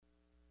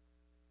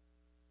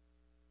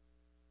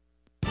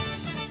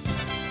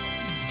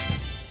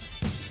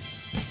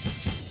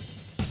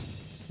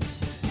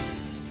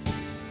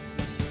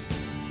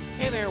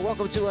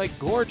Welcome to a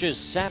gorgeous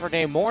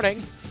Saturday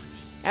morning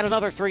and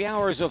another 3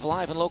 hours of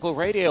live and local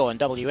radio on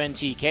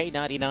WNTK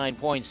 99.7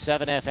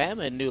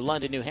 FM in New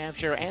London, New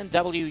Hampshire, and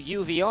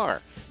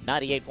WUVR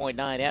 98.9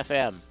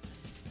 FM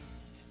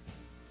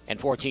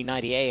and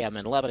 1490 AM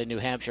in Lebanon, New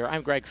Hampshire.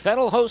 I'm Greg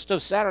Fettel, host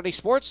of Saturday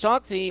Sports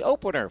Talk, the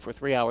opener for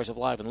 3 hours of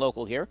live and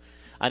local here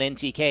on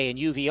NTK and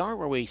UVR,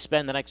 where we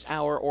spend the next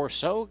hour or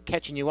so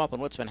catching you up on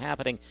what's been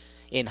happening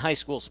in high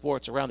school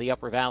sports around the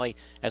Upper Valley,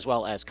 as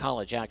well as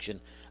college action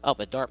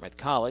up at Dartmouth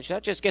College.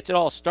 That just gets it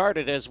all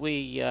started as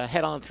we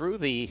head on through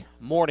the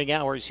morning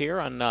hours here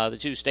on the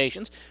two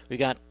stations. We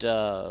got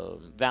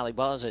Valley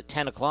Buzz at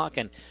 10 o'clock,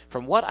 and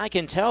from what I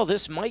can tell,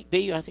 this might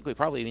be, I think we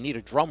probably need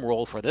a drum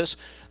roll for this,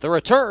 the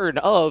return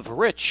of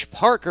Rich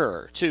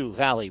Parker to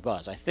Valley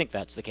Buzz. I think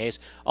that's the case,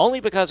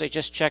 only because I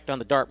just checked on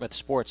the Dartmouth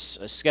sports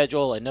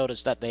schedule and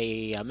noticed that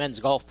the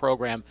men's golf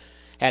program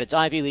had its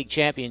Ivy League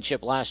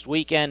championship last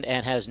weekend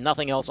and has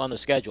nothing else on the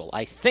schedule.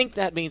 I think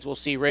that means we'll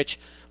see Rich,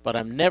 but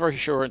I'm never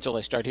sure until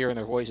I start hearing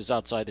their voices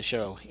outside the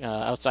show,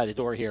 outside the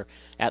door here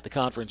at the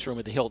conference room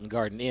at the Hilton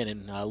Garden Inn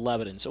in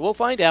Lebanon. So we'll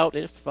find out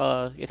if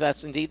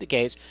that's indeed the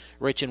case.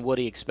 Rich and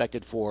Woody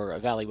expected for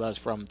Valley Buzz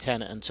from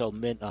 10 until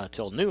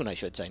till noon, I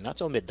should say, not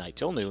till midnight,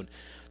 till noon,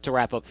 to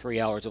wrap up 3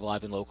 hours of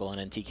live and local on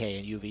NTK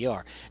and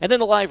UVR. And then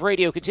the live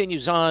radio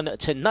continues on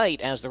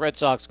tonight as the Red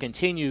Sox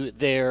continue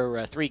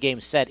their three-game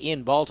set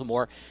in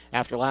Baltimore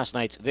after last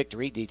night's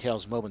victory.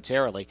 Details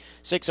momentarily.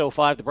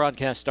 6:05 the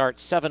broadcast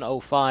starts.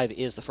 7:05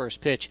 is the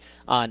first pitch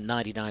on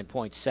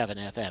 99.7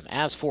 FM.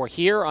 As for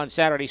here on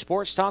Saturday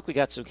Sports Talk, we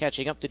got some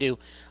catching up to do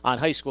on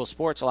high school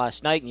sports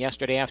last night and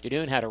yesterday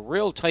afternoon. Had a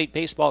real tight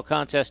baseball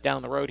contest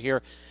down the road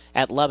here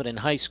at Lebanon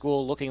High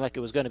School, looking like it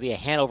was going to be a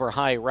Hanover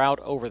High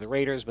rout over the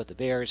Raiders, but the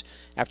Bears,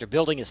 after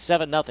building a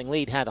 7-0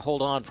 lead, had to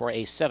hold on for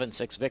a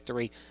 7-6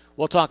 victory.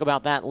 We'll talk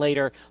about that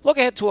later. Look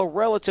ahead to a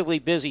relatively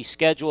busy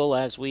schedule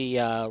as we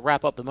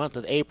wrap up the month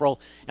of April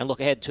and look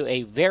ahead to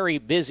a very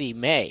busy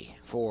May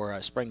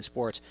for spring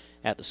sports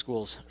at the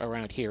schools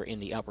around here in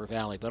the Upper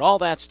Valley. But all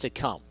that's to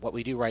come. What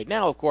we do right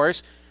now, of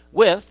course,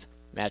 with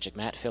Magic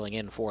Matt filling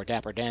in for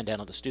Dapper Dan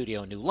down at the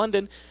studio in New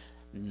London.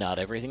 Not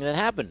everything that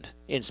happened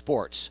in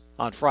sports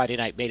on Friday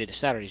night made it to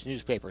Saturday's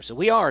newspaper, so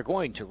we are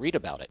going to read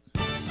about it.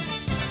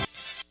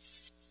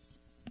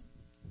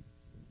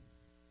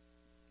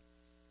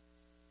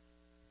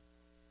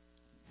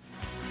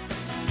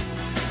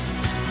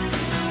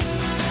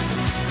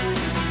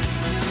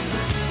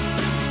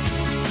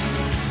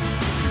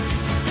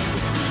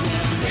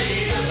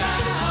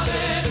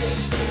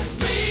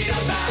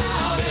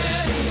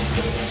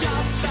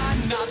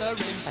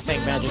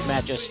 Magic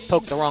Matt just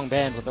poked the wrong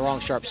band with the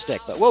wrong sharp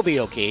stick, but we'll be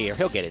okay here.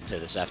 He'll get into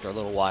this after a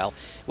little while.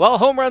 Well,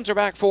 home runs are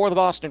back for the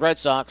Boston Red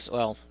Sox.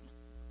 Well,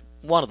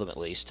 one of them at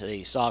least.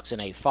 The Sox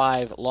in a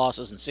 5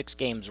 losses and 6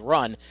 games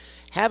run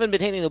haven't been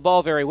hitting the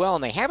ball very well,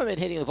 and they haven't been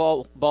hitting the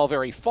ball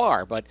very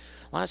far. But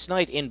last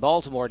night in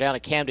Baltimore down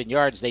at Camden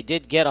Yards, they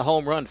did get a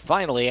home run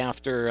finally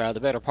after the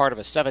better part of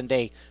a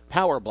 7-day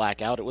power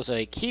blackout. It was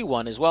a key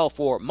one as well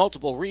for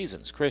multiple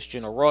reasons.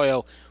 Christian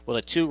Arroyo with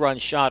a 2-run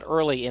shot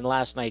early in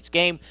last night's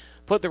game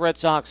put the Red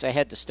Sox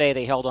ahead to stay.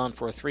 They held on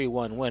for a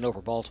 3-1 win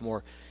over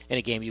Baltimore in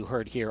a game you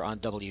heard here on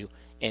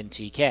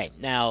WNTK.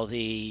 Now,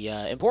 the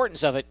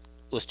importance of it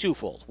was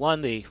twofold.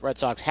 One, the Red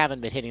Sox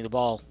haven't been hitting the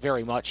ball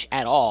very much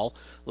at all,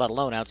 let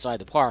alone outside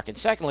the park. And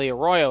secondly,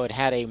 Arroyo had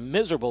had a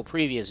miserable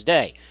previous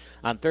day.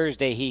 On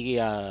Thursday, he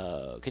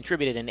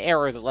contributed an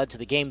error that led to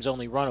the game's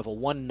only run of a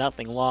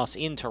 1-0 loss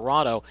in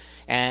Toronto.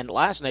 And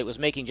last night was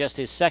making just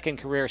his second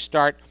career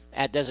start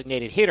at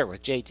designated hitter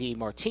with JT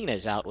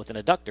Martinez out with an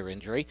adductor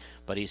injury.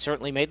 But he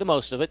certainly made the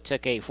most of it.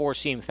 Took a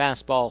 4-seam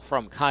fastball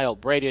from Kyle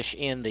Bradish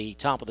in the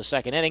top of the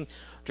second inning.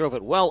 Drove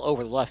it well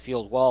over the left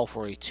field wall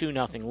for a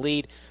 2-0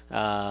 lead.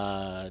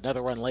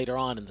 Another run later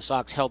on, and the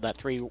Sox held that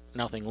 3-0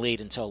 lead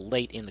until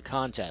late in the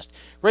contest.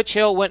 Rich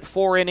Hill went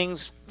 4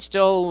 innings,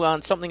 still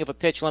on something of a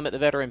pitch limit, the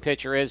veteran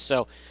pitcher is,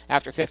 so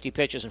after 50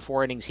 pitches and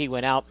 4 innings, he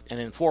went out, and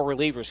then 4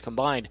 relievers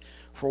combined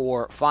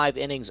for 5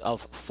 innings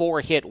of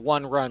 4-hit,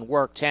 1-run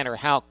work. Tanner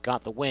Houck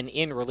got the win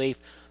in relief.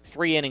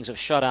 3 innings of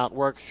shutout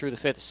work through the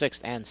 5th,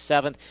 6th, and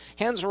 7th.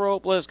 Hanser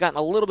Robles got in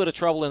a little bit of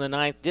trouble in the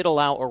 9th, did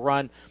allow a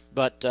run,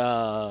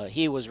 but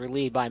he was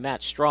relieved by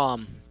Matt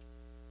Strom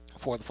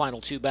for the final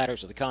 2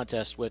 batters of the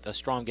contest, with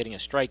Strom getting a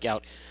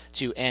strikeout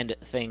to end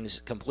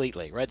things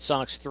completely. Red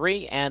Sox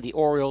 3 and the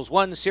Orioles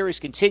 1. The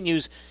series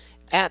continues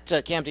at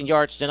Camden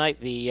Yards tonight.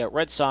 The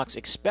Red Sox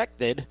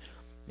expected,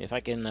 if I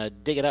can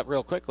dig it up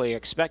real quickly,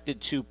 expected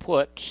to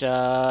put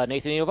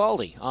Nathan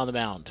Eovaldi on the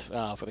mound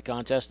for the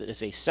contest. It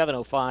is a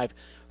 7:05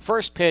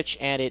 first pitch,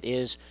 and it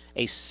is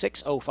a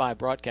 6:05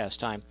 broadcast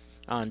time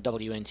on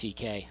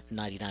WNTK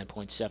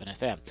 99.7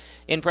 FM.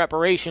 In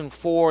preparation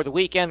for the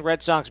weekend,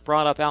 Red Sox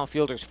brought up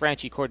outfielders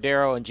Franchi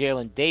Cordero and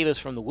Jalen Davis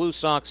from the Woo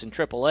Sox in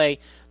AAA.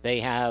 They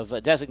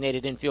have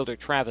designated infielder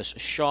Travis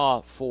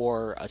Shaw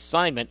for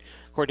assignment.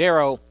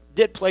 Cordero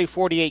did play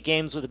 48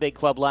 games with the big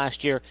club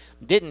last year.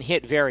 Didn't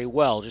hit very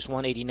well, just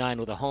 189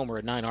 with a homer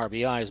and 9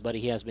 RBIs, but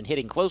he has been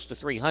hitting close to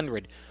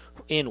 300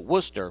 in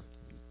Worcester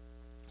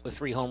with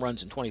 3 home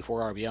runs and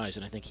 24 RBIs,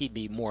 and I think he'd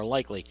be more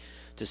likely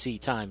to see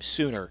time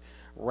sooner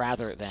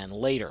rather than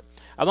later.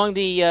 Among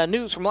the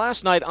news from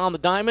last night on the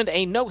diamond,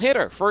 a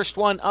no-hitter, first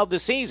one of the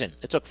season.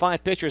 It took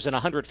 5 pitchers and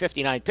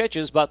 159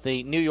 pitches, but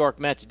the New York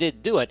Mets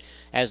did do it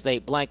as they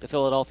blanked the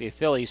Philadelphia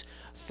Phillies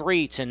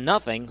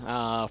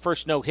 3-0.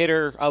 First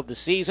no-hitter of the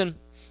season.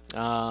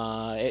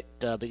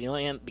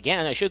 It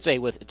began, I should say,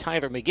 with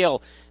Tyler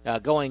McGill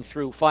going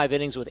through 5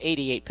 innings with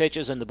 88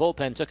 pitches, and the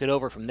bullpen took it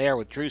over from there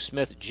with Drew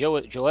Smith,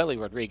 Joely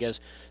Rodriguez,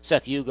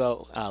 Seth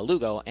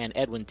Lugo, and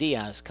Edwin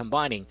Diaz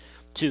combining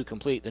to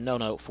complete the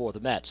no-no for the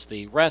Mets.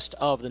 The rest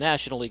of the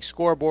National League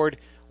scoreboard,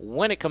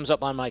 when it comes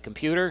up on my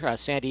computer,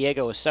 San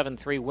Diego a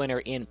 7-3 winner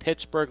in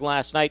Pittsburgh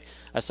last night.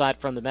 Aside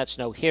from the Mets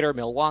no-hitter,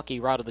 Milwaukee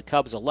routed the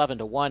Cubs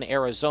 11-1.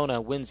 Arizona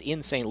wins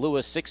in St.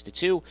 Louis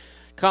 6-2.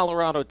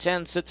 Colorado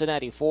 10,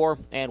 Cincinnati 4,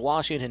 and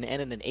Washington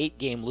ended an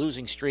 8-game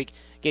losing streak,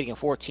 getting a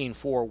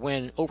 14-4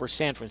 win over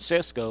San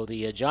Francisco.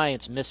 The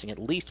Giants missing at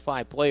least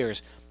 5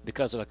 players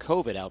because of a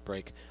COVID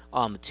outbreak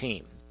on the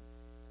team.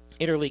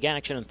 Interleague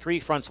action on 3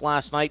 fronts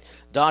last night.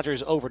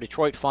 Dodgers over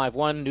Detroit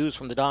 5-1. News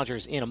from the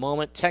Dodgers in a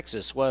moment.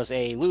 Texas was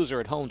a loser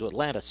at home to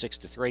Atlanta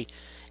 6-3.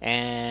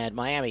 And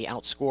Miami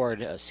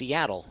outscored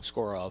Seattle,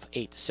 score of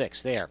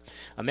 8-6 there.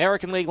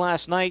 American League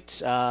last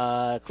night.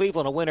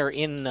 Cleveland a winner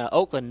in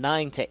Oakland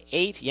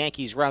 9-8.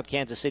 Yankees rout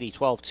Kansas City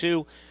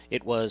 12-2.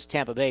 It was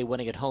Tampa Bay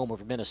winning at home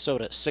over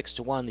Minnesota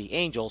 6-1. The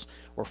Angels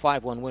were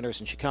 5-1 winners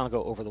in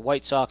Chicago over the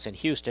White Sox, and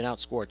Houston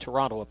outscored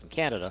Toronto up in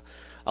Canada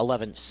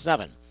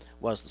 11-7.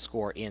 Was the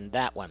score in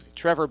that one.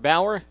 Trevor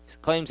Bauer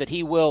claims that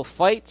he will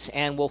fight,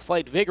 and will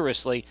fight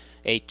vigorously,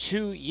 a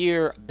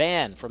 2-year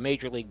ban from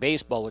Major League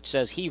Baseball, which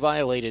says he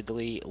violated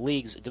the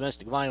league's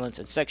domestic violence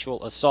and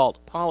sexual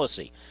assault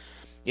policy.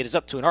 It is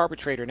up to an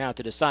arbitrator now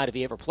to decide if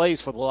he ever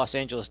plays for the Los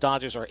Angeles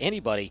Dodgers or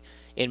anybody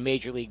in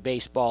Major League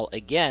Baseball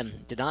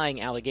again,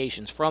 denying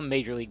allegations from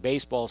Major League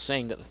Baseball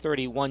saying that the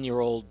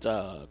 31-year-old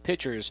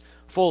pitcher's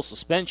full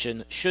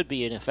suspension should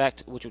be in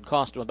effect, which would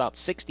cost him about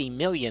 $60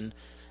 million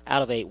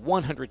out of a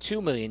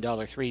 $102 million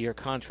 3-year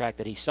contract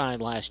that he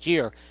signed last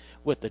year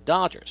with the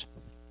Dodgers.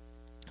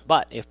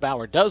 But if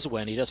Bauer does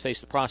win, he does face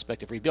the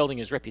prospect of rebuilding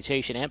his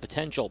reputation and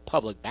potential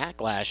public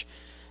backlash,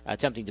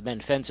 attempting to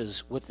mend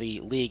fences with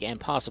the league and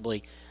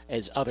possibly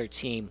any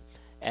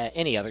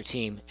other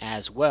team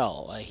as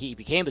well. He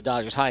became the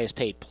Dodgers'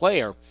 highest-paid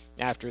player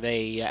after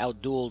they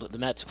outdueled the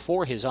Mets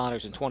for his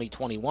honors in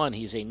 2021.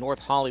 He's a North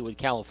Hollywood,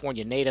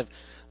 California native,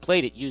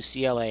 played at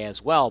UCLA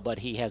as well, but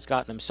he has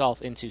gotten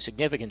himself into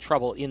significant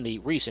trouble in the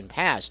recent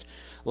past.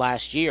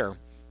 Last year,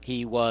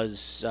 he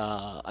was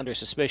under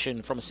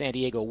suspicion from a San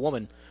Diego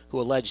woman who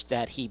alleged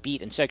that he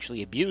beat and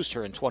sexually abused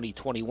her in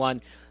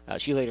 2021.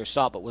 She later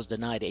sought but was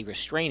denied a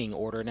restraining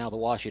order. Now the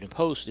Washington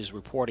Post is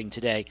reporting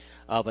today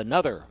of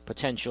another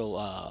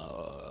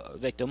potential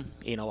victim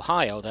in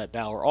Ohio that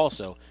Bauer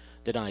also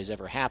denies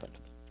ever happened.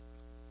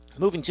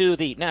 Moving to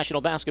the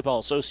National Basketball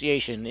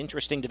Association,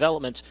 interesting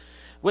developments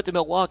with the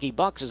Milwaukee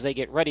Bucks as they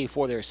get ready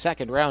for their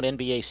second-round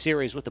NBA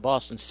series with the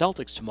Boston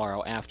Celtics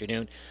tomorrow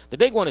afternoon. The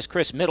big one is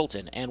Chris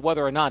Middleton and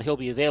whether or not he'll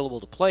be available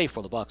to play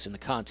for the Bucks in the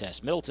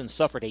contest. Middleton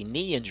suffered a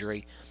knee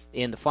injury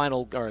in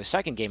the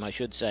second game, I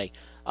should say,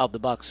 of the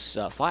Bucks'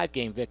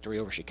 5-game victory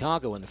over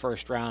Chicago in the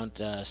first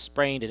round.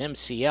 Sprained an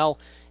MCL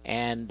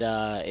and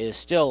is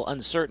still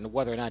uncertain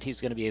whether or not he's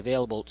going to be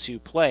available to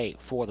play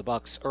for the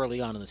Bucks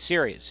early on in the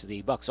series.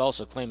 The Bucks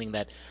also claiming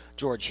that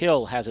George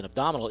Hill has an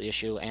abdominal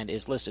issue and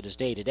is listed as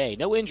day-to-day.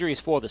 No injuries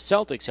for the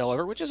Celtics,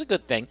 however, which is a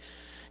good thing.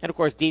 And, of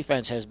course,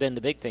 defense has been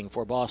the big thing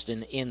for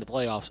Boston in the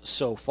playoffs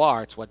so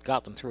far. It's what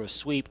got them through a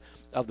sweep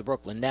of the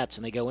Brooklyn Nets,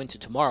 and they go into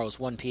tomorrow's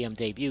 1 p.m.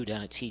 debut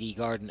down at TD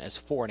Garden as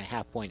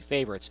 4.5-point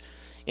favorites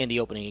in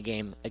the opening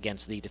game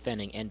against the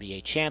defending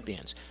NBA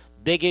champions.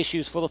 Big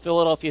issues for the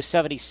Philadelphia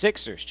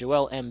 76ers.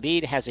 Joel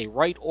Embiid has a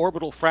right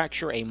orbital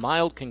fracture, a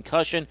mild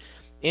concussion,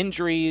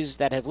 injuries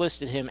that have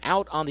listed him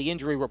out on the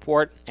injury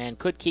report and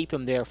could keep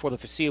him there for the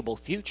foreseeable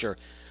future,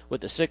 with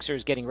the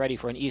Sixers getting ready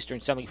for an Eastern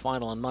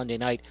semifinal on Monday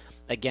night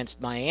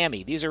against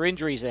Miami. These are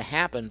injuries that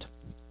happened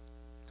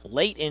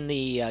late in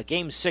the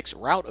Game 6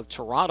 rout of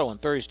Toronto on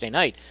Thursday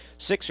night.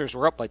 Sixers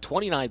were up by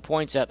 29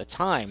 points at the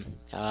time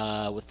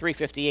with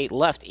 3:58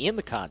 left in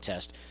the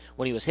contest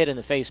when he was hit in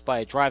the face by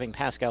a driving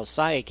Pascal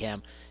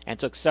Siakam and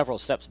took several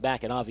steps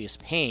back in obvious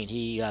pain.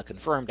 He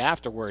confirmed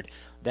afterward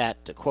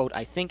that, quote,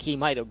 "I think he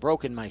might have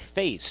broken my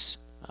face,"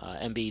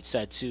 Embiid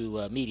said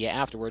to media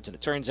afterwards, and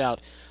it turns out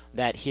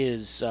that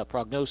his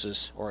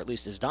prognosis, or at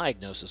least his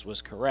diagnosis,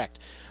 was correct.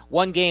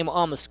 One game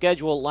on the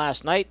schedule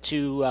last night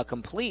to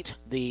complete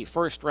the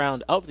first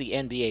round of the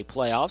NBA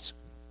playoffs,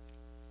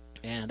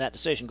 and that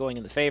decision going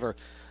in the favor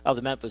of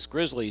the Memphis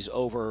Grizzlies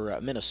over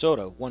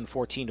Minnesota,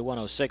 114 to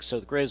 106. So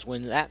the Grizz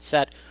win that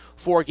set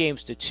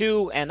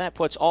 4-2, and that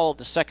puts all of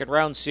the second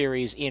round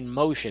series in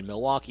motion.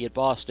 Milwaukee at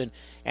Boston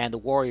and the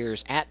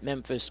Warriors at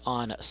Memphis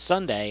on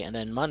Sunday, and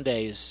then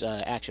Monday's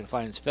action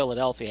finds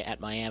Philadelphia at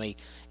Miami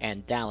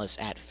and Dallas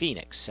at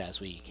Phoenix as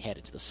we head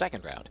into the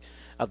second round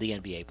of the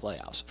NBA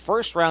playoffs.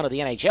 First round of the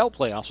NHL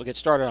playoffs will get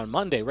started on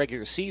Monday.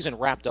 Regular season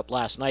wrapped up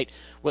last night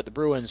with the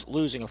Bruins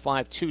losing a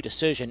 5-2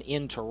 decision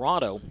in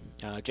Toronto.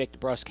 Jake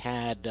DeBrusk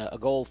had a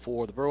goal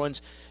for the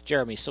Bruins.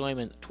 Jeremy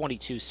Swayman,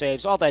 22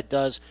 saves. All that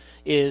does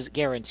is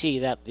guarantee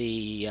that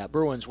the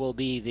Bruins will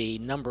be the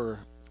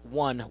number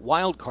 1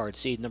 wild card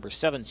seed, number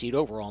 7 seed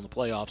overall in the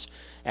playoffs,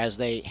 as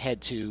they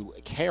head to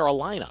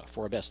Carolina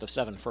for a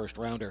best-of-7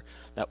 first-rounder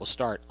that will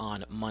start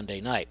on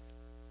Monday night.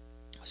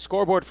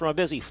 Scoreboard from a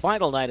busy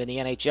final night in the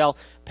NHL.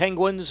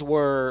 Penguins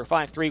were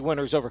 5-3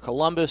 winners over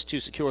Columbus to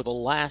secure the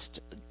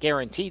last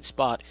guaranteed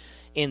spot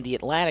in the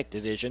Atlantic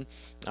Division.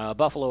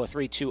 Buffalo a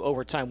 3-2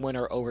 overtime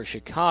winner over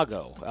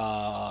Chicago.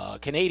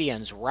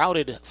 Canadiens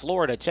routed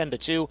Florida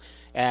 10-2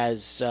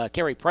 as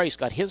Carey Price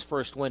got his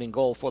first win in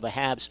goal for the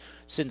Habs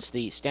since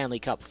the Stanley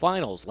Cup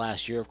Finals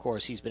last year. Of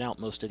course, he's been out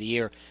most of the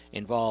year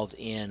involved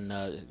in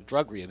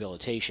drug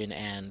rehabilitation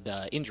and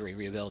injury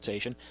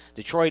rehabilitation.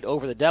 Detroit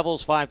over the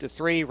Devils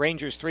 5-3.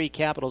 Rangers 3,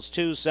 Capitals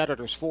 2,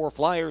 Senators 4,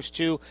 Flyers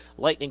 2.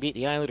 Lightning beat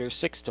the Islanders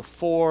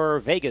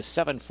 6-4. Vegas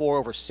 7-4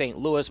 over St.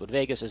 Louis, but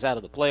Vegas is out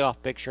of the playoff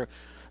picture.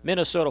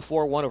 Minnesota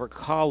 4-1 over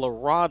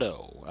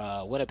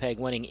Colorado. Winnipeg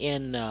winning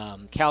in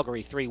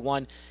Calgary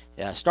 3-1.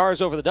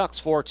 Stars over the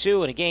Ducks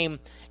 4-2 in a game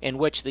in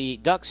which the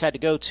Ducks had to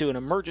go to an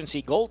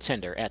emergency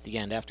goaltender at the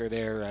end after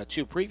their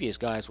 2 previous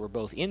guys were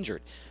both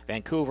injured.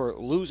 Vancouver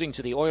losing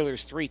to the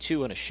Oilers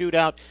 3-2 in a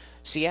shootout.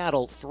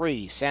 Seattle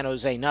 3, San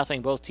Jose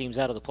nothing. Both teams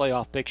out of the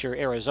playoff picture.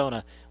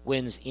 Arizona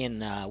wins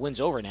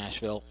over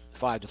Nashville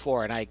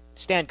 5-4, and I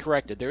stand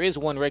corrected. There is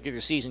one regular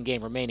season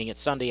game remaining.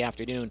 It's Sunday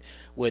afternoon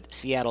with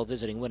Seattle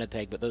visiting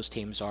Winnipeg, but those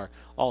teams are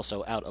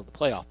also out of the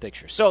playoff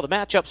picture. So the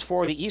matchups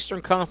for the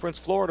Eastern Conference: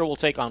 Florida will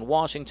take on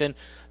Washington.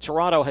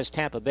 Toronto has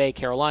Tampa Bay.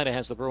 Carolina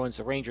has the Bruins.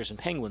 The Rangers and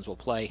Penguins will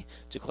play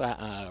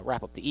to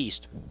wrap up the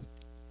East.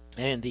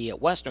 And in the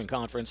Western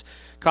Conference,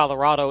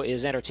 Colorado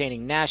is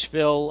entertaining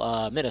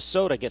Nashville.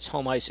 Minnesota gets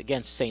home ice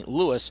against St.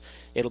 Louis.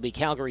 It'll be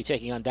Calgary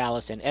taking on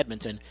Dallas, and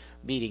Edmonton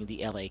meeting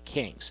the LA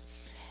Kings.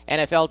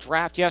 NFL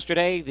draft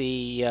yesterday.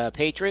 The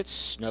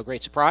Patriots, no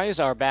great surprise,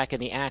 are back in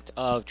the act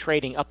of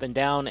trading up and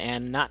down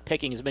and not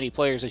picking as many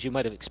players as you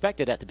might have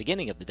expected at the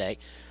beginning of the day.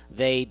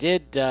 They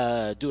did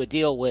do a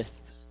deal with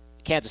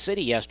Kansas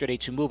City yesterday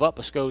to move up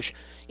a skosh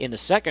in the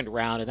second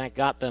round, and that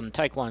got them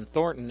Tyquan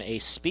Thornton, a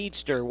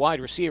speedster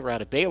wide receiver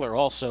out of Baylor,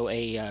 also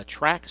a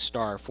track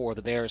star for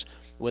the Bears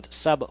with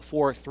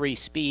sub-4.3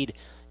 speed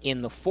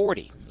in the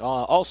 40.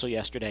 Also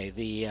yesterday,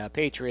 the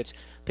Patriots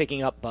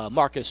picking up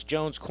Marcus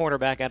Jones,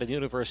 cornerback out of the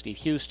University of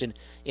Houston,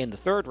 in the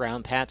third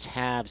round. Pats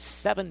have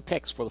 7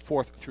 picks for the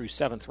 4th through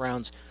 7th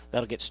rounds.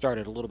 That'll get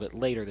started a little bit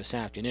later this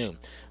afternoon.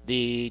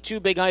 The 2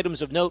 big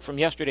items of note from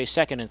yesterday's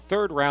second and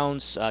third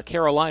rounds: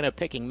 Carolina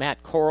picking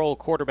Matt Corral,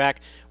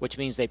 quarterback, which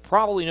means they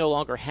probably no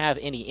longer have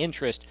any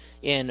interest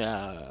in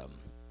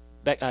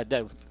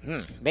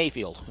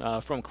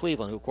Mayfield from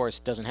Cleveland, who of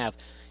course doesn't have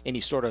any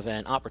sort of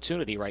an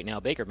opportunity right now,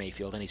 Baker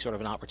Mayfield, any sort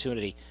of an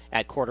opportunity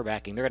at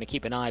quarterbacking. They're going to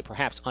keep an eye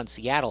perhaps on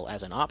Seattle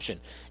as an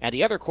option. And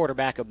the other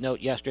quarterback of note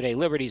yesterday,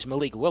 Liberty's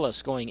Malik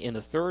Willis, going in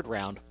the third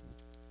round,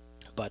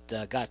 but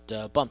got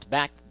bumped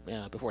back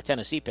before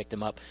Tennessee picked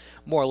him up.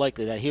 More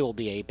likely that he will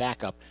be a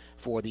backup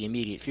for the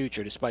immediate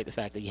future, despite the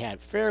fact that he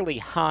had fairly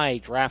high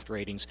draft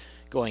ratings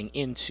going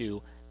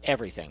into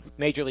everything.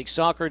 Major League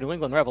Soccer, New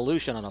England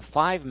Revolution on a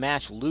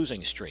 5-match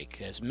losing streak.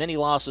 As many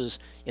losses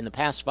in the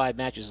past 5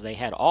 matches as they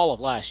had all of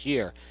last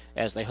year,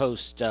 as they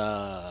host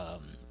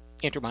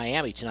Inter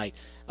Miami tonight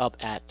up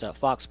at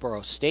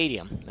Foxborough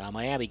Stadium.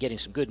 Miami getting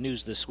some good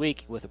news this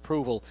week with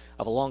approval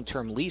of a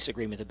long-term lease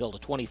agreement to build a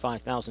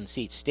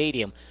 25,000-seat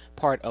stadium,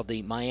 part of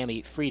the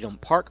Miami Freedom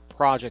Park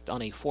project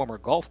on a former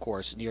golf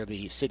course near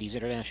the city's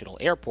international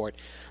airport.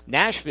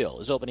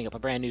 Nashville is opening up a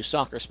brand new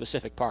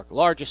soccer-specific park,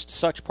 largest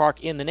such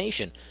park in the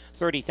nation,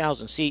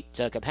 30,000-seat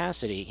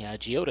capacity,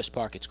 Geodis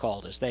Park it's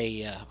called, as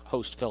they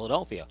host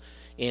Philadelphia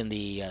in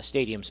the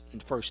stadium's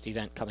first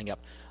event coming up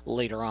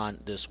later on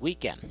this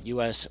weekend.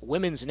 U.S.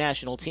 Women's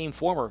National Team,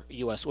 former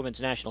U.S.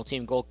 Women's National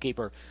Team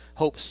goalkeeper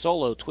Hope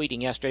Solo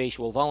tweeting yesterday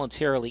she will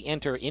voluntarily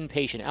enter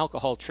inpatient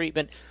alcohol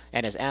treatment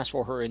and has asked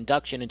for her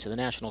induction into the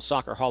National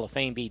Soccer Hall of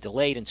Fame be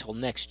delayed until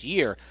next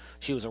year.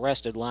 She was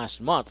arrested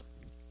last month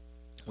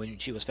when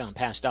she was found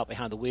passed out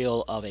behind the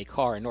wheel of a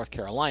car in North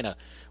Carolina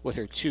with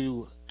her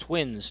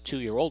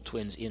 2-year-old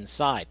twins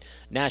inside.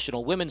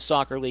 National Women's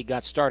Soccer League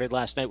got started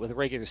last night with a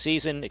regular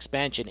season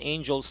expansion.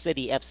 Angels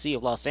City FC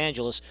of Los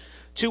Angeles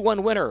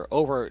 2-1 winner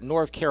over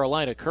North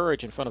Carolina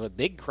Courage in front of a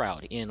big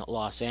crowd in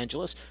Los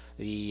Angeles.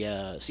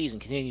 The season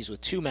continues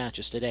with 2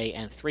 matches today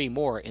and 3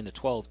 more in the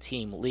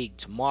 12-team league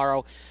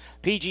tomorrow.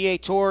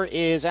 PGA Tour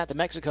is at the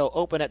Mexico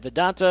Open at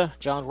Vedanta.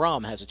 Jon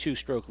Rahm has a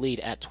 2-stroke lead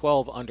at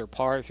 12 under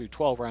par through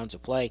 12 rounds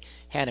of play.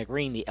 Hannah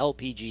Green, the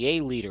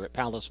LPGA leader at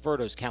Palos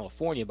Verdes,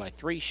 California, by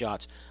 3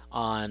 shots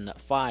on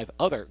 5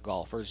 other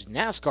golfers.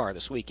 NASCAR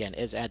this weekend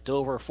is at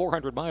Dover,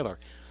 400-miler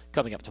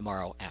coming up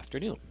tomorrow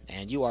afternoon.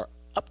 And you are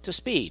up to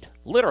speed,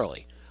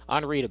 literally,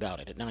 on Read About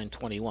It at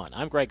 9:21.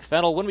 I'm Greg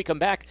Fennell. When we come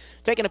back,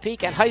 taking a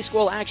peek at high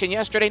school action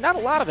yesterday. Not a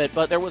lot of it,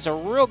 but there was a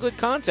real good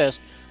contest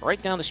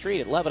right down the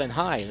street at Lebanon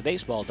High in the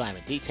baseball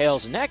diamond.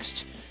 Details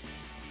next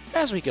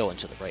as we go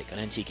into the break on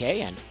NTK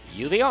and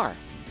UVR.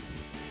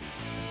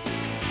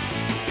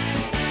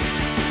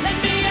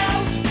 Let me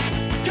out,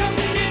 come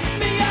get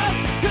me out,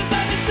 'cause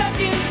I've been stuck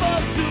in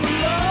for too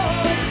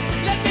long.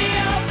 Let me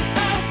out,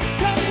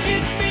 come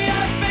get me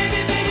out,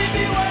 baby,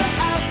 be where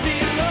I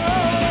belong.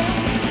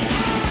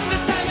 The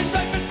time is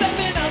right for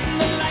stepping out in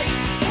the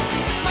light.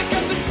 My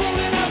cup is full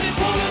and I'll be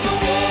pulling the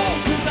wall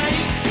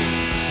tonight.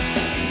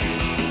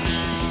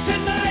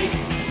 Tonight.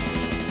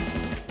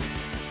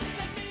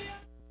 Let me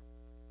out.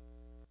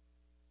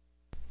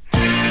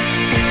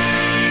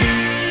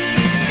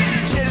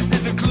 Cheddar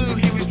said the clue,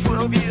 he was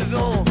 12 years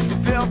old.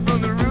 Fell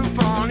from the roof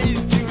on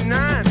East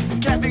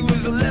 29. Kathy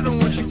was 11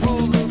 when she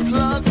pulled the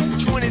plug.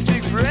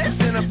 26 reds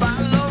and a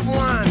bottle of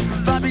wine.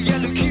 Bobby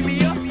got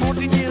leukemia,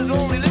 14 years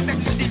old. He lived at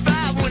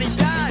 55 when he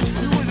died.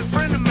 He was a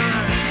friend of mine.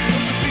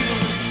 Most of the people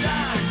who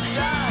died.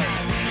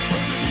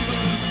 Most of the people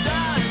who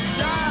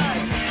died.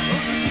 Most of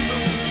the people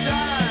who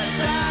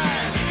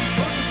died.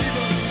 Most of the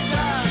people who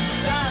died.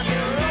 They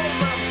were all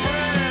my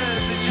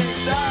friends that just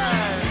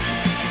died.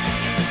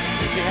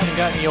 If you haven't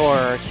gotten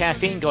your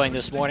caffeine going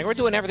this morning, we're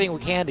doing everything we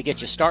can to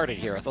get you started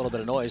here with a little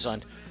bit of noise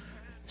on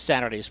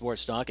Saturday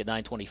Sports Talk at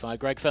 9:25.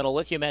 Greg Fennell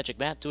with you, Magic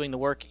Matt doing the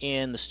work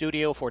in the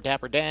studio for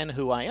Dapper Dan,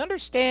 who I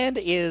understand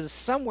is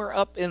somewhere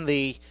up in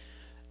the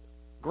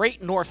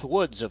great north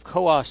woods of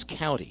Coos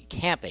County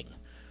camping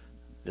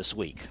this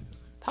week.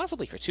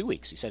 Possibly for 2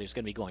 weeks. He said he was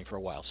going to be going for a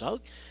while.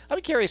 So I'll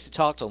be curious to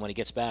talk to him when he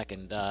gets back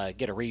and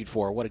get a read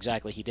for what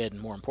exactly he did,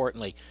 and more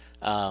importantly,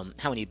 how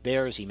many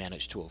bears he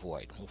managed to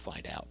avoid. We'll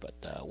find out. But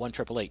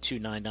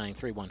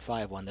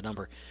 1-888-299-3151, the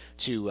number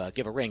to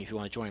give a ring if you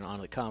want to join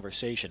on the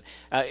conversation.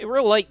 A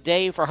real light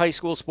day for high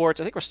school sports.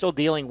 I think we're still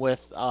dealing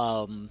with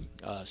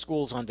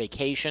schools on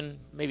vacation,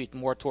 maybe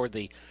more toward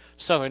the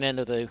southern end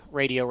of the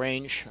radio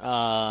range.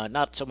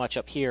 Not so much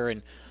up here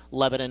in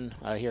Lebanon,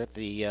 here at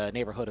the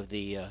neighborhood of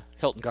the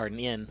Hilton Garden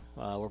Inn,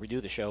 where we do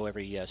the show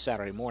every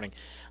Saturday morning.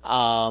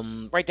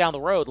 Right down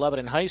the road,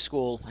 Lebanon High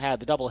School had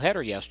the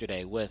doubleheader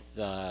yesterday with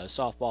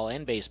softball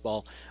and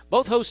baseball,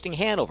 both hosting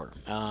Hanover.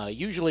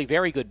 Usually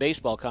very good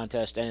baseball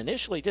contest, and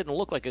initially didn't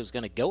look like it was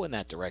going to go in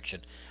that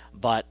direction.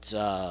 But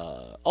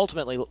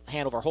ultimately,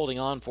 Hanover holding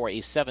on for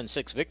a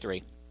 7-6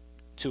 victory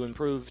to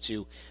improve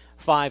to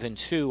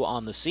 5-2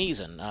 on the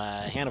season.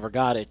 Hanover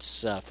got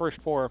its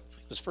first four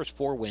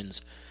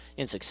wins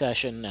in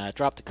succession,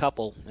 dropped a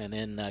couple, and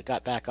then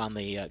got back up on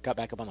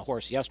the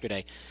horse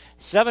yesterday.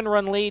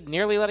 7-run lead,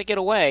 nearly let it get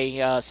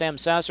away. Sam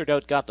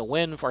Sacerdote got the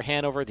win for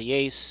Hanover, the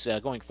ace,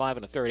 going 5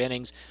 1/3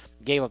 innings,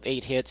 gave up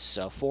 8 hits,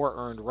 4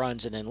 earned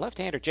runs, and then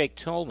left-hander Jake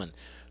Tolman,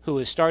 who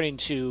is starting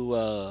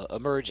to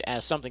emerge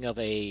as something of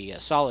a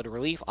solid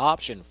relief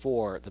option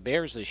for the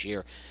Bears this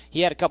year.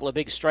 He had a couple of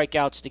big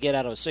strikeouts to get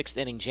out of a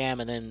 6th-inning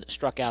jam and then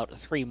struck out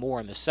 3 more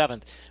in the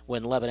 7th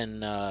when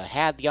Lebanon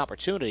had the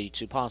opportunity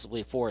to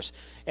possibly force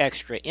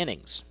extra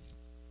innings.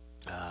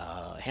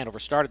 Hanover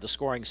started the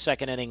scoring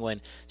 2nd inning when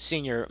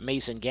senior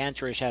Mason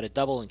Gantrish had a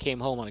double and came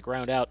home on a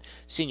ground out.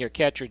 Senior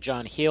catcher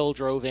John Hill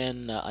drove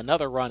in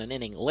another run an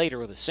inning later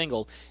with a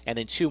single, and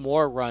then 2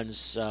 more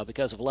runs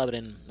because of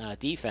Lebanon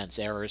defense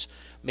errors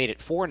made it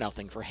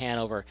 4-0 for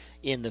Hanover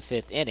in the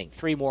 5th inning.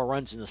 3 more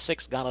runs in the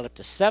 6th got it up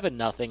to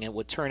 7-0, and it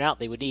would turn out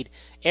they would need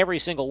every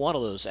single one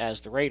of those as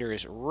the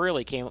Raiders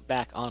really came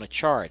back on a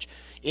charge.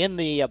 In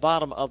the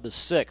bottom of the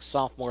 6th,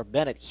 sophomore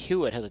Bennett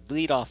Hewitt had a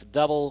leadoff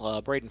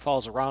double. Braden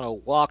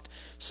Falzerano walked.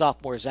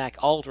 Sophomore Zach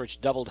Aldrich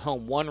doubled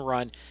home 1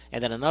 run,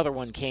 and then another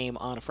one came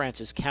on a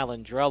Francis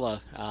Calandrella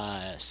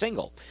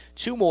single.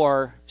 2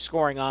 more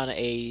scoring on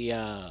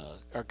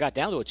or got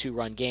down to a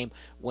 2-run game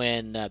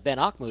when Ben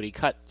Achmoody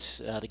cut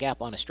the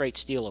gap on a straight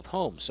steal of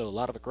home. So a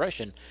lot of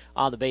aggression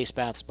on the base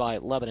paths by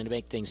Lebanon to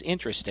make things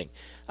interesting.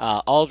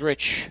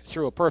 Aldrich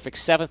threw a perfect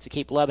 7th to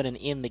keep Lebanon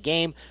in the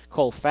game.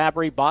 Cole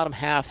Fabry, bottom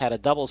half, had a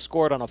double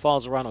scored on a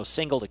Falzerano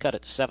single to cut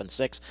it to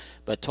 7-6,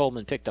 but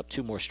Tolman picked up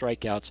 2 more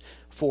strikeouts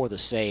for the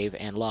save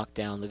and locked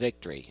down the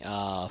victory.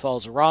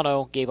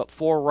 Falzerano gave up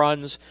 4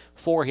 runs,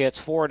 4 hits,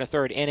 4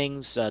 1/3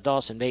 innings.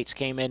 Dawson Bates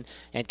came in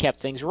and kept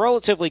things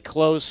relatively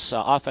close.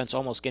 Offense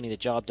almost getting the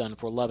job done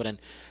for Lebanon,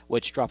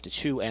 which dropped to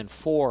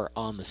 2-4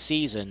 on the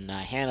season.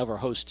 Hanover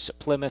hosts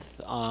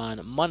Plymouth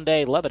on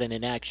Monday. Lebanon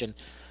in action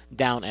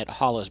down at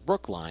Hollis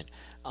Brookline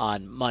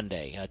on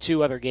Monday.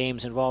 2 other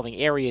games involving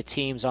area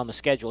teams on the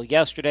schedule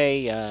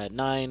yesterday.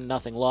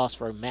 9-0 loss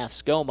for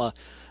Mascoma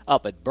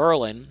Up at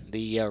Berlin,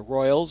 the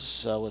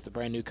Royals, with the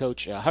brand new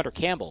coach Hunter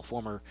Campbell,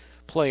 former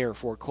player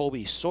for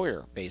Colby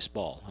Sawyer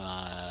baseball.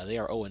 They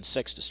are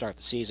 0-6 to start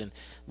the season.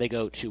 They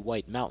go to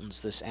White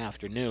Mountains this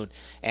afternoon.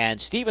 And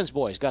Stevens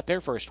boys got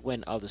their first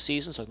win of the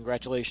season, so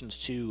congratulations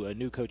to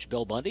new coach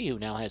Bill Bundy, who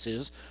now has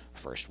his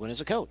first win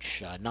as a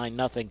coach.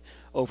 9-0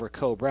 over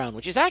Co Brown,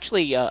 which is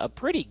actually a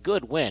pretty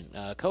good win.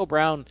 Co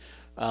Brown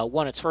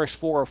won its first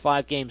 4 or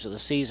 5 games of the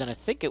season. I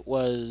think it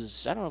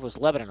was, I don't know if it was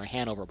Lebanon or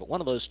Hanover, but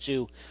one of those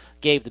two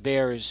gave the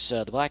Bears,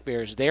 the Black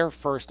Bears, their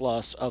first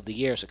loss of the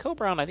year. So Co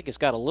Brown, I think, has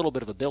got a little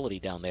bit of ability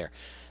down there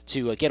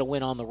to get a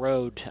win on the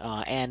road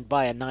and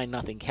by a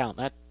 9-0 count.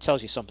 That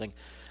tells you something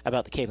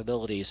about the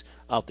capabilities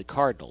of the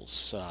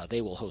Cardinals.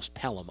 They will host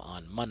Pelham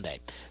on Monday.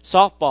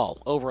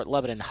 Softball over at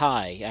Lebanon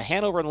High.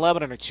 Hanover and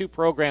Lebanon are two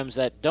programs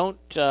that don't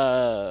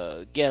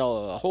get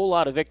a whole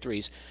lot of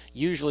victories.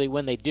 Usually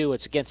when they do,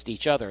 it's against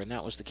each other, and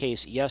that was the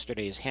case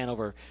yesterday as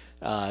Hanover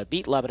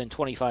beat Lebanon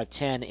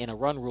 25-10 in a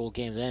run rule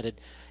game that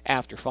ended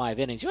after 5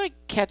 innings. You want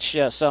to catch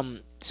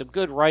some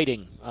good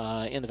writing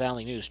in the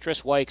Valley News.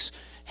 Tris Wykes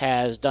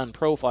has done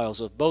profiles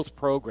of both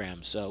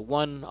programs.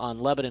 One on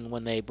Lebanon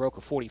when they broke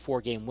a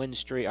 44-game win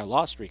streak, or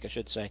loss streak, I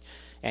should say,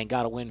 and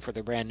got a win for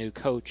their brand new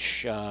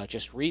coach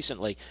just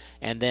recently.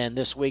 And then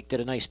this week did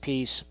a nice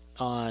piece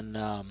on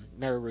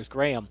Mary Ruth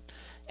Graham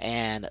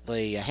and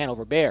the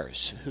Hanover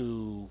Bears,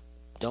 who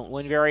don't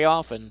win very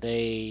often.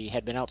 They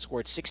had been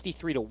outscored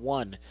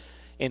 63-1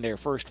 in their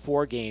first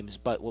 4 games,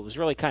 but what was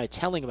really kind of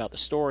telling about the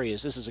story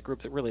is this is a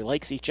group that really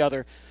likes each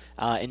other,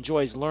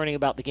 enjoys learning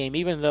about the game,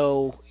 even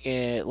though,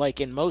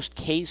 like in most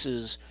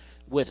cases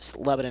with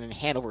Lebanon and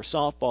Hanover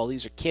softball,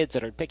 these are kids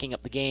that are picking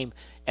up the game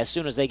as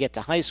soon as they get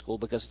to high school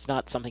because it's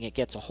not something that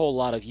gets a whole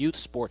lot of youth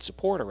sports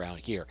support around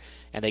here.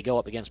 And they go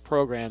up against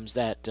programs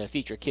that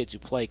feature kids who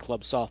play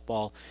club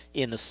softball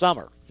in the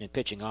summer. And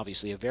pitching,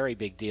 obviously, a very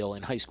big deal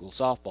in high school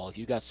softball. If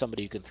you've got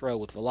somebody who can throw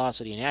with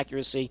velocity and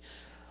accuracy,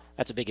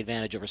 that's a big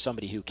advantage over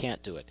somebody who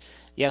can't do it.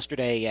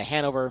 Yesterday,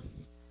 Hanover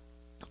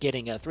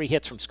getting 3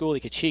 hits from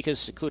Schooley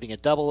Kachikas, including a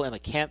double, and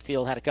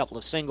Campfield had a couple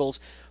of singles.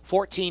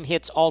 14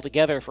 hits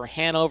altogether for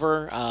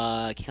Hanover.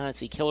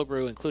 Clancy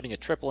Killebrew, including a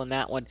triple in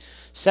that one.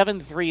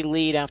 7-3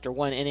 lead after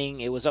 1 inning.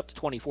 It was up to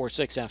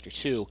 24-6 after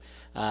 2.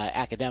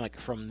 Academic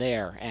from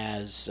there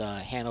as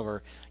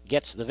Hanover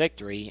gets the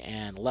victory,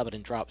 and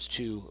Lebanon drops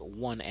to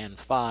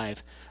 1-5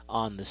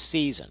 on the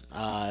season.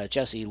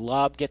 Jessie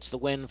Lobb gets the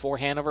win for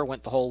Hanover,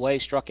 went the whole way,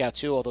 struck out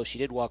 2, although she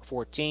did walk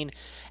 14.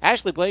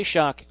 Ashley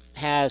Blashock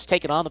has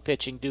taken on the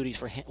pitching duties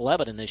for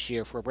Lebanon this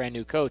year for a brand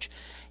new coach,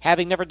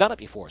 having never done it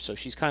before, so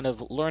she's kind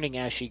of learning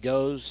as she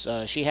goes.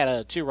 She had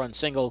a 2-run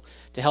single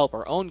to help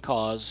her own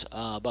cause,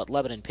 but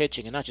Lebanon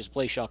pitching, and not just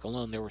Blashock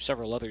alone, there were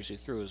several others who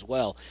threw as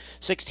well.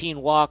 16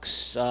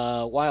 walks,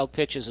 wild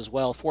pitches as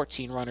well,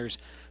 14 runners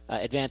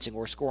advancing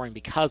or scoring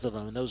because of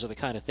them, and those are the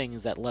kind of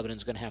things that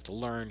Lebanon's going to have to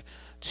learn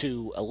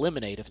to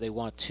eliminate if they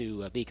want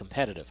to be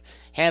competitive.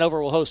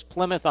 Hanover will host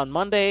Plymouth on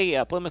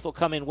Monday. Plymouth will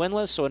come in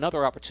winless, so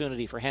another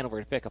opportunity for Hanover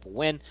to pick up a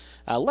win.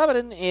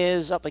 Lebanon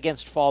is up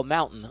against Fall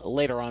Mountain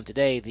later on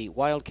today. The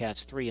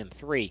Wildcats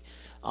 3-3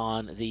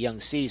 on the young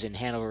season.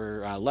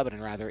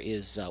 Lebanon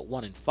is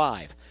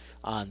 1-5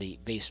 on the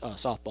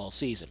softball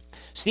season.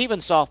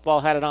 Stevens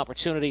softball had an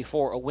opportunity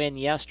for a win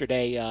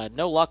yesterday.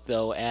 No luck,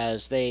 though,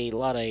 as they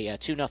let a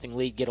 2-0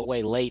 lead get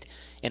away late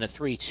in a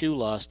 3-2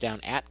 loss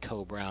down at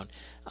Co-Brown.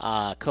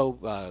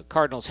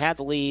 Cardinals had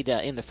the lead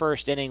in the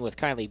first inning with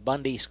Kylie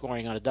Bundy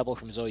scoring on a double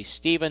from Zoe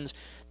Stevens.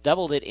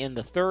 Doubled it in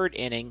the third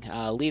inning.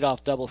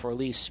 Leadoff double for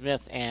Lee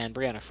Smith, and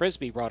Brianna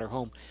Frisbee brought her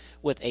home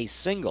with a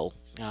single.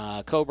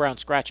 Co-Brown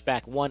scratched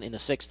back 1 in the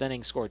 6th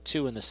inning, scored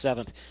 2 in the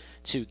 7th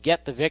to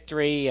get the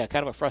victory.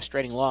 Kind of a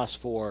frustrating loss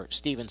for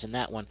Stevens in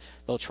that one.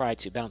 They'll try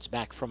to bounce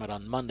back from it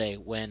on Monday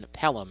when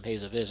Pelham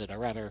pays a visit,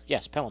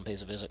 Pelham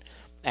pays a visit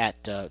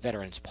at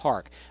Veterans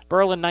Park.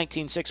 Berlin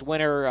 19-6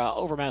 winner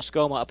over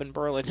Mascoma up in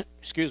Berlin,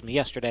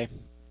 yesterday.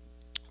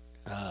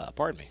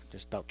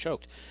 Just about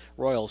choked.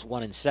 Royals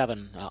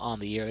 1-7 on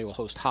the year. They will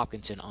host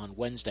Hopkinton on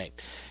Wednesday.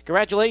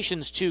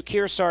 Congratulations to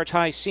Kearsarge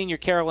High senior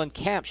Carolyn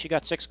Camp. She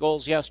got 6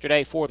 goals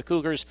yesterday for the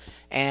Cougars,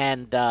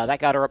 and that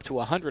got her up to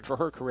 100 for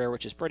her career,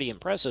 which is pretty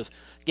impressive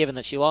given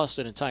that she lost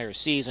an entire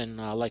season,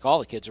 like all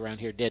the kids around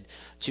here did,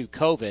 to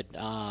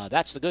COVID.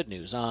 That's the good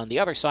news. On the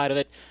other side of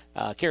it,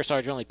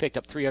 Kearsarge only picked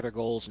up 3 other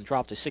goals and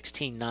dropped a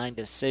 16-9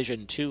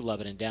 decision to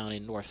Lebanon down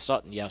in North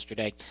Sutton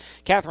yesterday.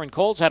 Catherine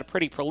Coles had a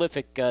pretty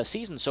prolific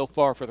season so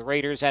far for the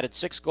Raiders, added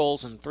 6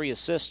 goals and 3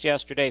 assists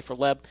yesterday for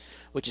Leb,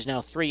 which is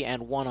now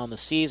 3-1 on the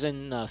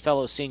season.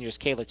 Fellow seniors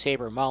Kayla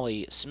Tabor and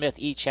Molly Smith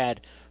each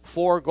had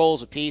 4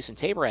 goals apiece, and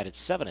Tabor added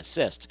 7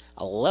 assists,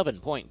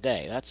 11-point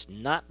day. That's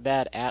not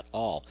bad at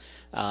all.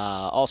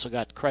 Also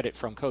got credit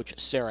from Coach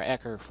Sarah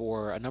Ecker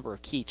for a number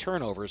of key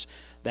turnovers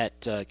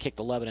that kicked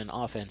the Lebanon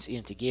offense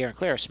into gear. And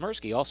Clara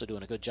Smirsky also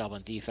doing a good job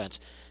on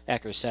defense.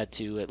 Ecker said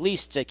to at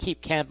least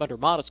keep camp under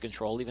modest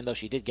control, even though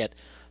she did get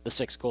the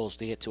 6 goals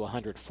to get to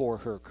 100 for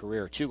her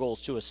career. 2 goals,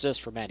 2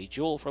 assists for Maddie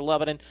Jewell for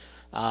Lebanon,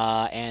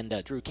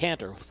 and Drew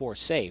Cantor with 4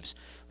 saves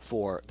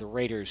for the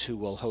Raiders, who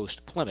will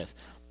host Plymouth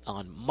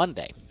on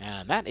Monday.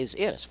 And that is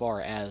it as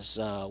far as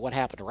what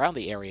happened around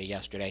the area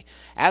yesterday.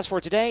 As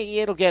for today,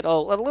 it'll get a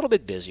little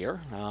bit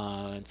busier.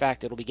 In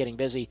fact, it'll be getting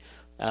busy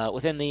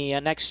within the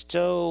next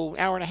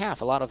hour and a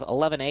half. A lot of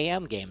 11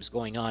 a.m. games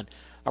going on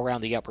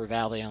around the Upper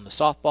Valley. On the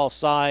softball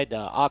side,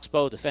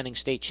 Oxbow, defending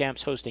state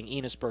champs, hosting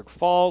Enosburg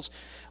Falls.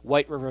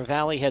 White River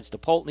Valley heads to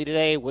Poultney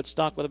today.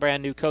 Woodstock with a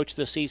brand new coach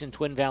this season.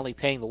 Twin Valley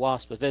paying the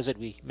Wasp a visit.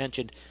 We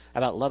mentioned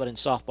about Lebanon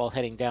softball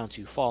heading down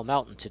to Fall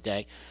Mountain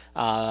today.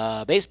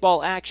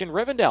 Baseball action.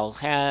 Rivendell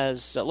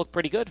has looked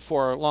pretty good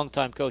for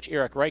longtime coach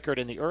Eric Reichert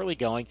in the early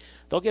going.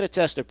 They'll get a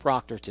test at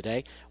Proctor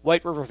today.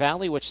 White River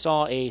Valley, which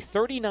saw a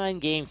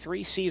 39-game,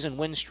 3-season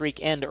win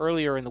streak end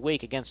earlier in the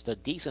week against a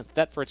decent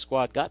Thetford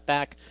squad, got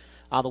back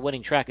on the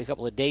winning track a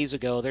couple of days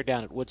ago. They're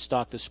down at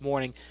Woodstock this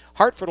morning.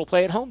 Hartford will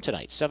play at home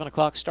tonight. 7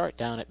 o'clock start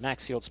down at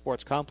Maxfield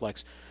Sports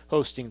Complex,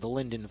 hosting the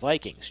Linden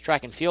Vikings.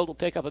 Track and field will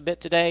pick up a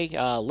bit today.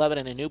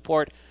 Lebanon and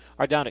Newport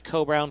are down at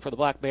Co-Brown for the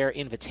Black Bear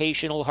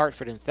Invitational.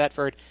 Hartford and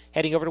Thetford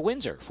heading over to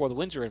Windsor for the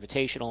Windsor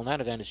Invitational, and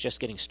that event is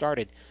just getting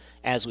started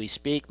as we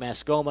speak.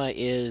 Mascoma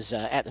is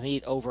at the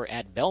meet over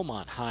at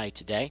Belmont High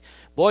today.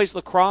 Boys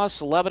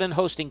lacrosse, Lebanon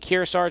hosting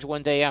Kearsarge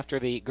one day after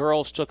the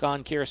girls took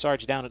on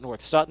Kearsarge down at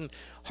North Sutton.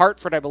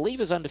 Hartford, I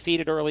believe, is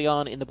undefeated early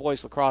on in the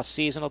boys lacrosse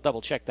season. I'll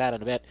double-check that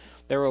in a bit.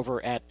 They're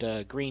over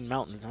at Green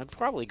Mountain,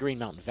 probably Green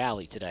Mountain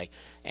Valley today.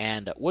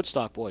 And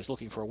Woodstock boys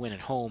looking for a win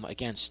at home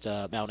against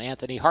Mount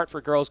Anthony.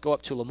 Hartford girls go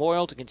up to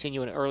Lamoille to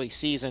continue an early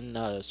season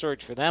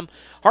surge for them.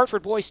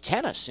 Hartford boys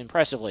tennis,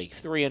 impressively,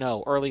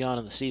 3-0 early on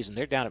in the season.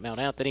 They're down at Mount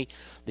Anthony.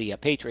 The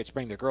Patriots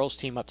bring their girls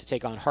team up to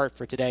take on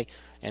Hartford today.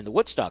 And the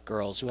Woodstock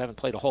girls, who haven't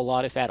played a whole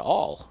lot, if at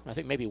all, I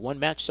think maybe one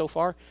match so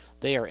far,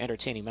 they are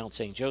entertaining Mount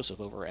St.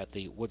 Joseph over at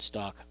the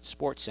Woodstock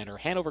Sports Center.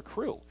 Hanover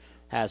Crew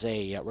has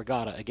a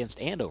regatta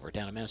against Andover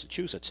down in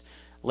Massachusetts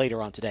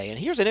later on today. And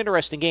here's an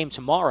interesting game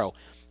tomorrow.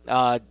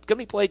 Going to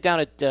be played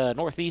down at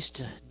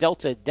Northeast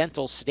Delta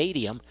Dental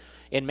Stadium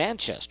in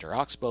Manchester.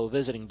 Oxbow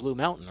visiting Blue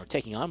Mountain, or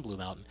taking on Blue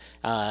Mountain.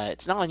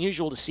 It's not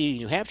unusual to see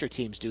New Hampshire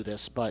teams do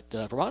this, but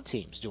Vermont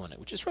teams doing it,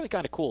 which is really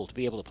kind of cool to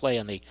be able to play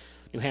on the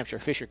New Hampshire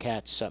Fisher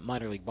Cats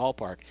minor league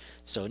ballpark.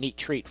 So a neat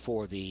treat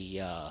for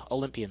the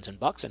Olympians and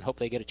Bucks, and hope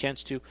they get a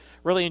chance to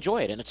really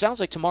enjoy it. And it sounds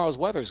like tomorrow's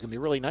weather is going to be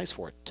really nice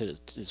for it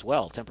as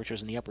well.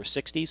 Temperatures in the upper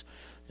 60s.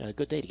 A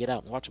good day to get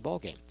out and watch a ball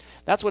game.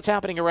 That's what's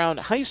happening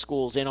around high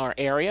schools in our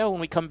area. When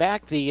we come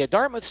back, the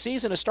Dartmouth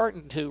season is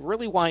starting to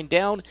really wind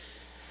down.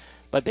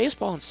 But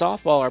baseball and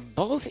softball are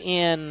both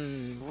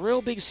in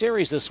real big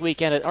series this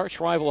weekend at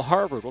arch rival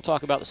Harvard. We'll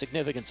talk about the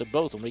significance of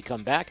both when we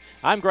come back.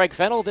 I'm Greg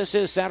Fennell. This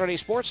is Saturday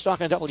Sports Talk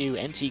on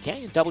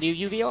WNTK and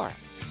WUVR.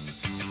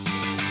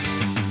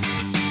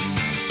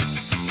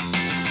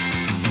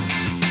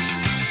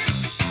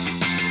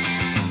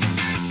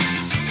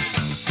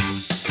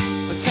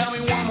 Tell me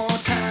one more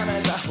time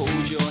as I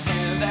hold your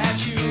hand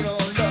that you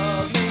don't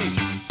love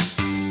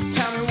me.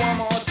 Tell me one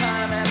more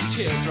time as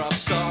teardrops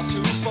start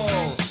to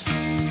fall.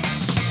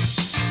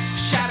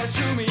 Shout it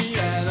to me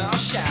and I'll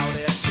shout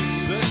it to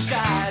the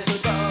skies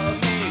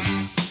above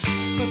me.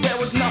 'Cause there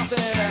was nothing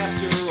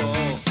after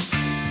all.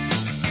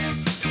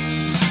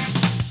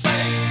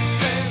 Baby,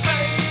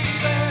 baby,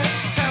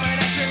 tell me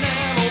that you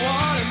never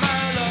wanted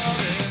my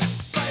loving.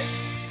 Baby.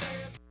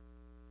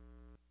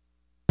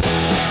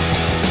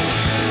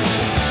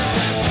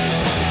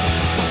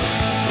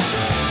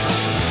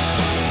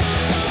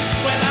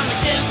 When I'm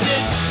against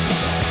it,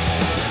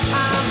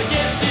 I'm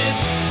against it.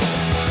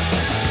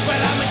 When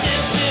I'm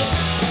against it,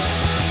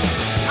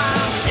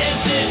 I'm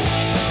against it.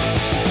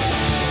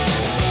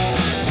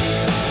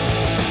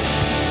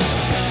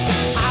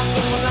 I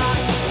don't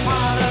like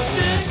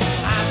politics.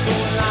 I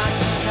don't like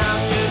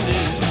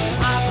communism.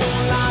 I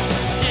don't like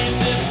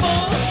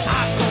anymore.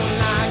 I don't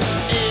like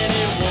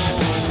anyone.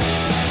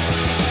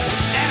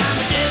 And I'm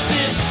against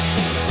it.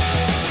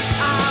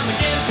 I'm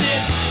against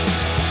it.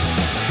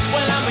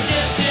 When I'm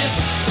against it,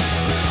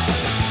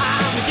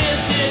 I'm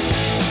against it.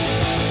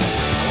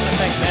 I want to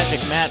thank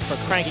Magic Matt for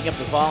cranking up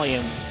the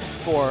volume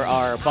for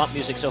our bump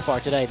music so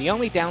far today. The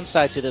only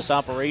downside to this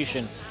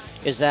operation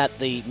is that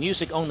the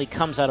music only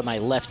comes out of my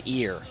left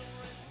ear.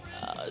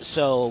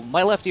 So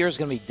my left ear is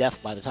going to be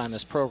deaf by the time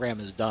this program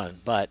is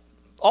done, but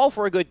all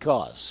for a good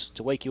cause,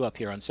 to wake you up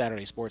here on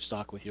Saturday Sports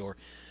Talk with your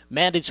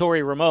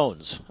mandatory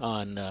Ramones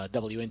on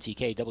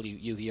WNTK,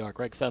 WUVR.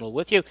 Greg Fennell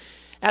with you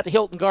at the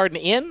Hilton Garden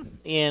Inn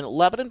in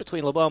Lebanon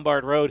between Le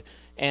Bombard Road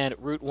and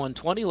Route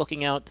 120,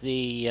 looking out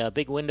the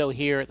big window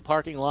here at the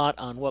parking lot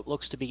on what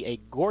looks to be a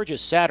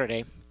gorgeous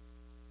Saturday.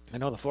 I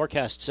know the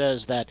forecast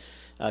says that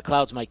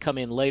clouds might come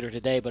in later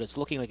today, but it's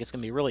looking like it's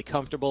going to be really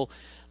comfortable.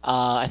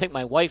 I think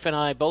my wife and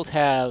I both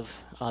have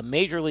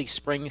Major League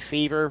Spring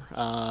fever.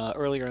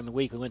 Earlier in the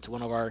week, we went to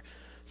one of our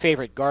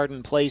favorite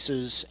garden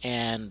places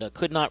and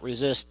could not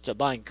resist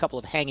buying a couple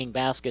of hanging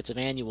baskets of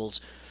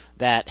annuals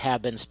that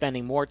have been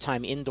spending more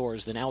time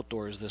indoors than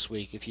outdoors this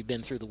week, if you've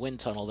been through the wind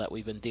tunnel that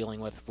we've been dealing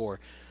with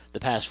for the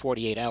past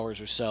 48 hours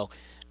or so.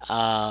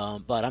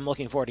 But I'm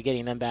looking forward to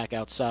getting them back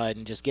outside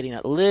and just getting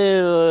that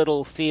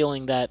little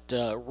feeling that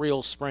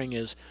real spring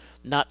is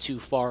not too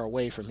far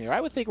away from here.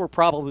 I would think we're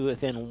probably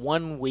within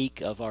 1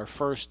 week of our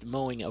first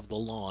mowing of the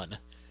lawn.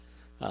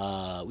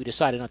 We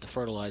decided not to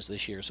fertilize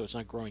this year, so it's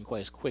not growing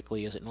quite as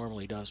quickly as it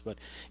normally does. But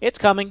it's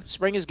coming.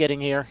 Spring is getting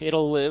here.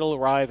 It'll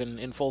arrive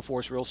in full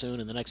force real soon,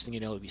 and the next thing you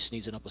know, it'll be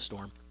sneezing up a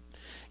storm.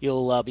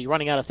 You'll be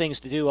running out of things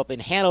to do up in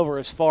Hanover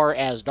as far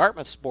as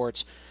Dartmouth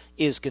sports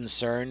is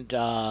concerned.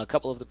 A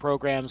couple of the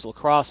programs,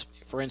 lacrosse,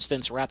 for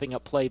instance, wrapping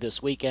up play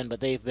this weekend, but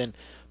they've been,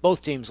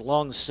 both teams,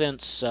 long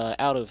since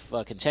out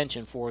of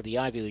contention for the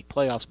Ivy League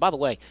playoffs. By the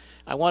way,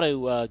 I want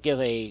to give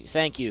a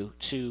thank you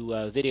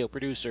to video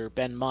producer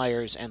Ben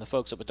Myers and the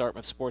folks up at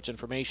Dartmouth Sports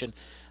Information.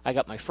 I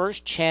got my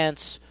first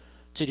chance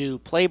to do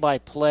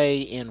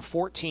play-by-play in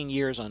 14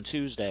 years on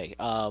Tuesday.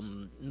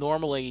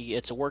 Normally,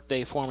 it's a work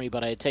day for me,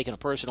 but I had taken a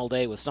personal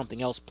day with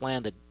something else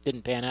planned that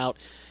didn't pan out.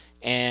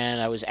 And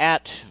I was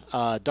at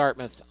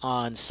Dartmouth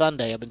on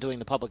Sunday. I've been doing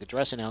the public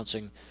address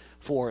announcing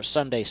for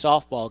Sunday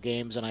softball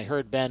games, and I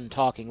heard Ben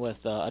talking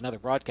with another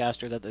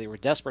broadcaster that they were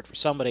desperate for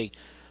somebody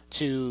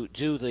to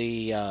do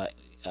the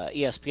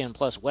ESPN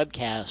Plus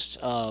webcast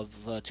of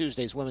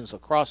Tuesday's women's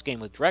lacrosse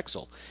game with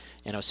Drexel.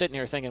 And I was sitting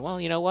here thinking, well,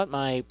 you know what?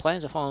 My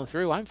plans have fallen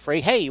through. I'm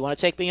free. Hey, you want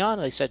to take me on?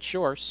 And they said,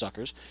 sure,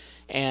 suckers.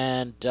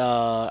 And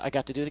I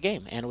got to do the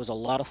game, and it was a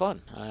lot of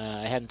fun.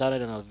 I hadn't done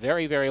it in a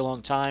very, very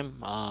long time.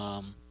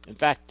 In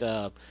fact,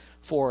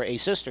 for a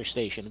sister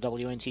station,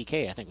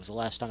 WNTK, I think was the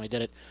last time I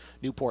did it,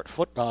 Newport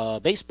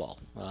Baseball,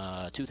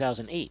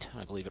 2008,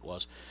 I believe it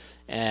was.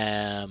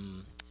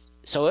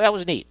 So that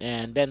was neat.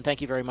 And Ben,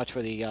 thank you very much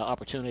for the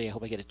opportunity. I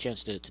hope I get a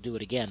chance to do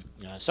it again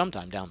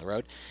sometime down the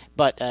road.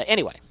 But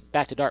anyway,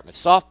 back to Dartmouth.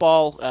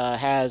 Softball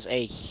has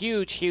a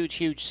huge, huge,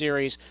 huge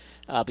series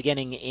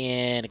beginning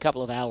in a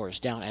couple of hours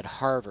down at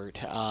Harvard.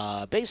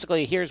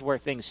 Basically, here's where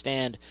things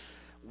stand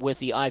with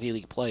the Ivy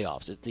League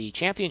playoffs. The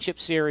championship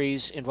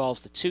series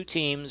involves the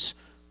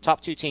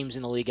top two teams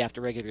in the league after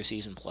regular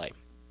season play.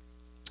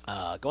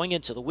 Going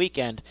into the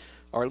weekend,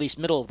 or at least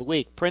middle of the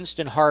week,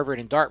 Princeton, Harvard,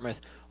 and Dartmouth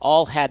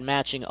all had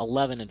matching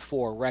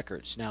 11-4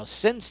 records. Now,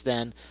 since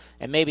then,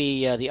 and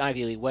maybe the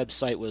Ivy League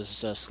website was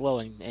slow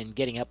in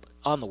getting up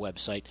on the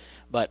website,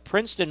 but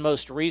Princeton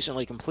most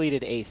recently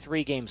completed a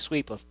 3-game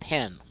sweep of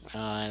Penn,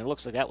 and it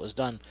looks like that was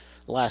done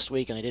last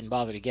week, and they didn't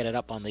bother to get it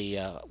up on the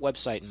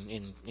website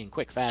in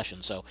quick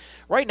fashion. So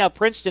right now,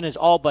 Princeton is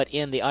all but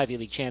in the Ivy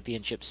League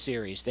Championship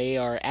Series. They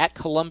are at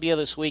Columbia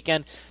this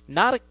weekend.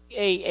 Not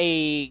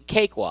a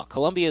cakewalk.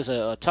 Columbia is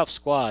a tough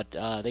squad.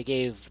 They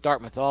gave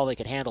Dartmouth all they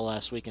could handle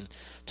last week and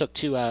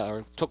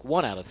took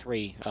 1 out of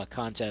 3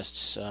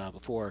 contests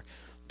before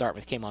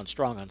Dartmouth came on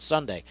strong on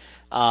Sunday.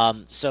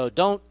 So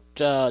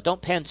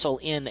don't pencil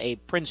in a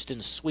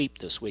Princeton sweep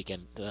this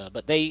weekend,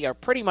 but they are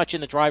pretty much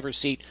in the driver's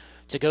seat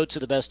to go to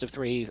the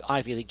best-of-3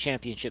 Ivy League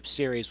Championship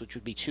Series, which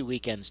would be 2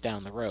 weekends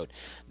down the road.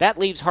 That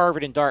leaves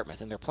Harvard and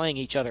Dartmouth, and they're playing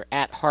each other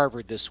at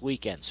Harvard this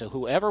weekend. So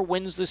whoever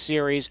wins the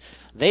series,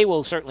 they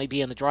will certainly be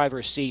in the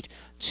driver's seat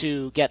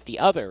to get the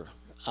other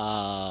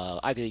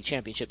Ivy League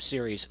Championship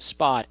Series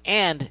spot.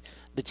 And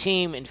the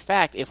team, in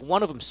fact, if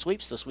one of them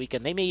sweeps this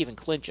weekend, they may even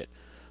clinch it,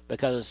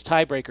 because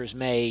tiebreakers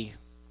may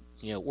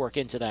work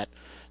into that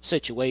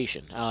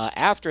situation.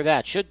 After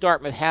that, should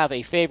Dartmouth have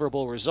a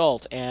favorable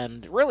result,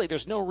 and really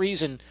there's no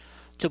reason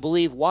to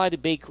believe why the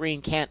Big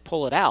Green can't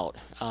pull it out.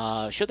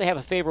 Should they have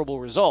a favorable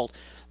result,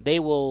 they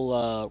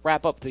will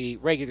wrap up the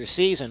regular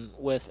season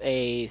with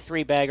a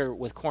 3-bagger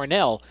with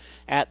Cornell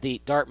at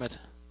the Dartmouth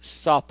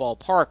Softball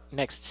Park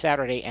next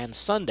Saturday and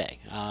Sunday.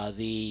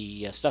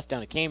 The stuff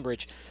down at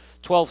Cambridge,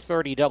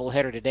 12:30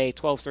 doubleheader today,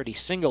 12:30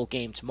 single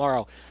game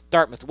tomorrow.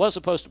 Dartmouth was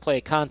supposed to play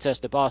a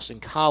contest at Boston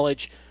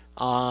College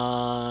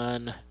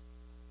on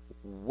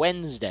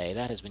Wednesday.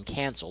 That has been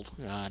canceled.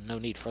 No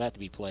need for that to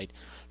be played.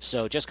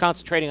 So just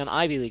concentrating on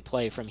Ivy League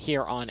play from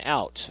here on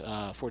out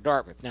for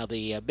Dartmouth. Now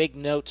the big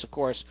notes, of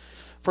course,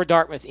 for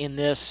Dartmouth in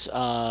this,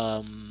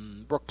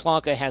 Brooke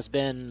Plonka has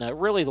been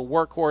really the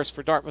workhorse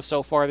for Dartmouth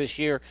so far this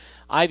year.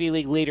 Ivy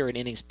League leader in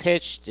innings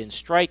pitched, in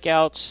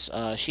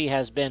strikeouts. She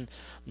has been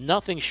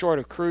nothing short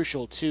of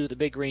crucial to the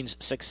Big Green's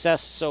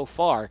success so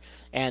far,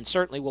 and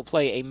certainly will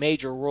play a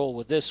major role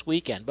with this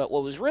weekend. But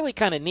what was really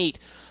kind of neat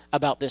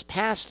about this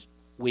past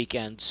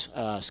weekend's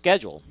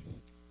schedule,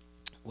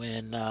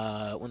 when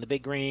the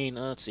Big Green,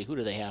 let's see, who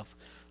do they have?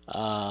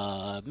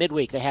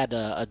 Midweek they had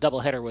a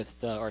doubleheader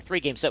with, or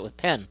 3-game set with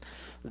Penn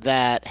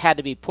that had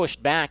to be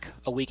pushed back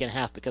a week and a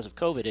half because of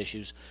COVID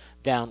issues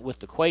down with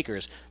the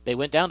Quakers. They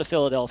went down to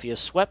Philadelphia,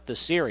 swept the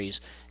series,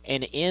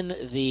 and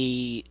in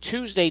the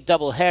Tuesday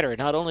doubleheader,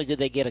 not only did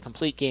they get a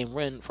complete game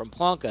win from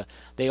Plonka,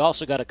 they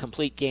also got a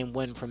complete game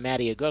win from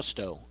Maddie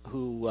Augusto,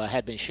 who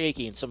had been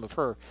shaky in some of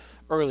her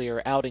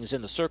earlier outings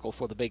in the circle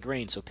for the Big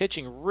Green. So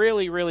pitching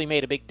really, really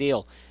made a big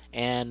deal,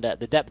 and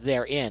the depth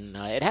therein.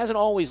 It hasn't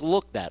always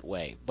looked that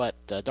way, but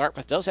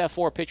Dartmouth does have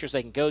 4 pitchers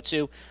they can go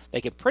to.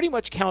 They can pretty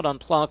much count on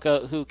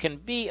Plonka, who can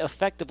be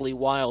effectively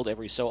wild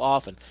every so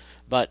often,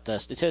 but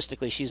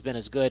statistically she's been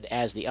as good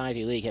as the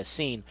Ivy League has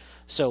seen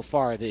so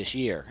far this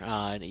year.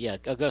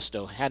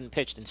 Augusto hadn't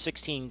pitched in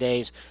 16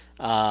 days.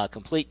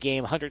 Complete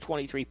game,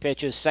 123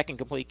 pitches, second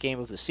complete game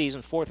of the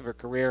season, fourth of her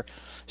career.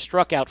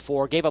 Struck out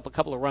 4, gave up a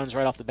couple of runs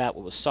right off the bat,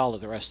 but was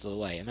solid the rest of the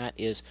way. And that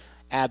is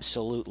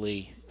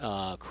absolutely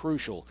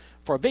crucial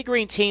for a Big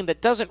Green team that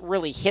doesn't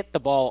really hit the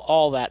ball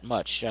all that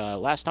much.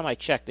 Last time I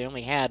checked, they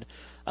only had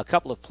a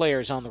couple of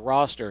players on the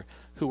roster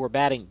who were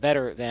batting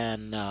better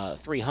than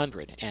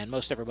 300, and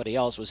most everybody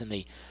else was in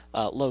the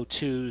low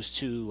 2s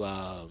to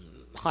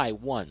high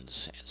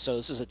 1s. So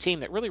this is a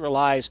team that really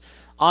relies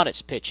on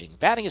its pitching.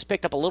 Batting has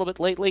picked up a little bit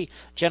lately.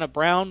 Jenna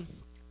Brown,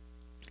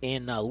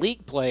 in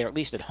league play, or at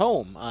least at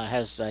home,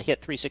 has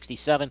hit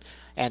 367,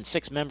 and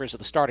 6 members of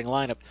the starting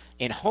lineup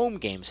in home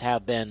games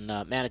have been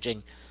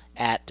managing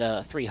at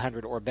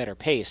 300 or better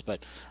pace.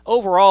 But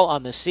overall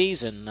on the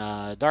season,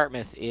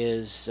 Dartmouth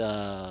is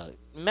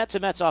Mets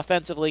and Mets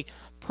offensively,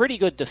 pretty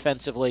good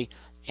defensively,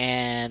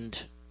 and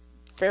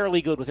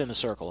fairly good within the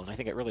circle, and I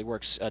think it really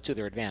works to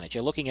their advantage.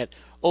 Looking at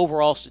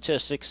overall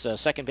statistics,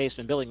 second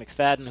baseman Billy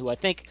McFadden, who I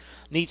think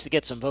needs to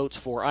get some votes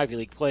for Ivy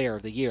League Player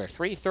of the Year.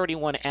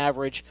 331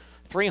 average,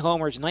 3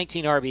 homers,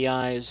 19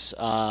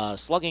 RBIs,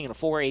 slugging at a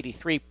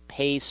 483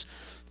 pace.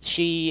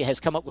 She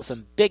has come up with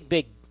some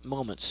big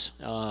moments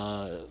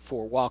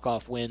for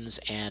walk-off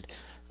wins and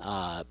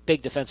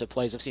big defensive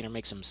plays. I've seen her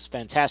make some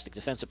fantastic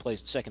defensive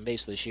plays at second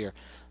base this year.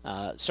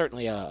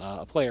 Certainly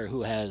a player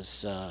who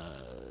has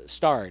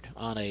starred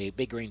on a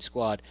Big Green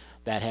squad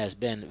that has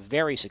been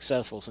very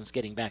successful since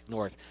getting back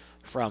north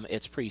from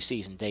its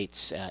preseason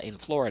dates in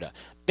Florida.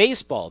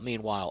 Baseball,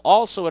 meanwhile,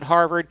 also at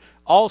Harvard,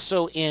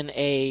 also in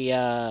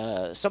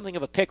a something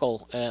of a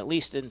pickle, at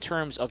least in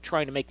terms of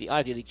trying to make the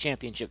Ivy League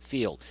championship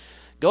field.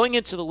 Going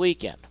into the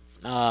weekend,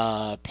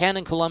 Penn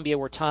and Columbia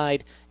were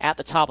tied at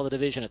the top of the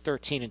division at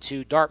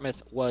 13-2.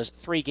 Dartmouth was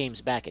 3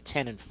 games back at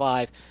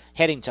 10-5,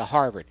 heading to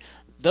Harvard.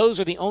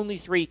 Those are the only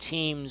 3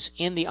 teams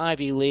in the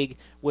Ivy League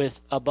with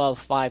above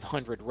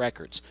 500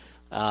 records.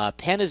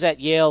 Penn is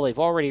at Yale. They've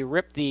already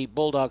ripped the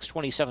Bulldogs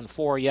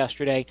 27-4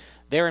 yesterday.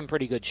 They're in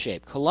pretty good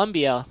shape.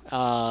 Columbia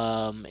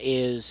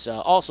is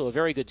also a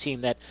very good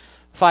team that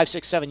 5,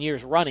 6, 7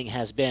 years running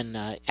has been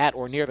at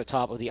or near the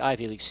top of the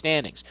Ivy League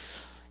standings.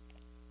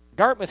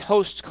 Dartmouth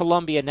hosts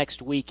Columbia next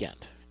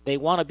weekend. They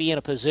want to be in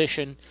a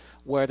position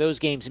where those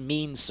games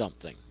mean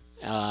something,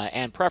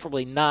 and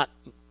preferably not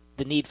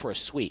the need for a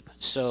sweep.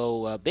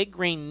 So Big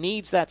Green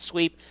needs that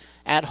sweep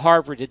at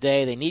Harvard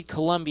today. They need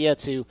Columbia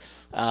to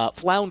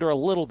flounder a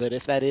little bit,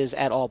 if that is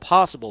at all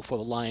possible for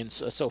the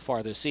Lions so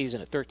far this season.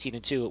 At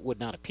 13-2, it would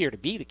not appear to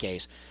be the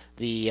case.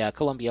 The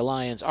Columbia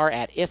Lions are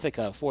at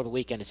Ithaca for the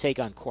weekend to take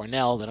on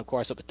Cornell, then of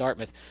course up at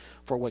Dartmouth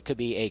for what could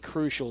be a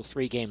crucial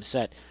 3-game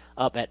set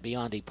up at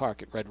Biondi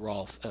Park at Red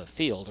Rolfe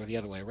Field, or the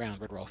other way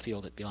around, Red Rolfe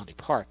Field at Biondi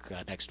Park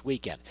next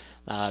weekend.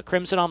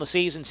 Crimson on the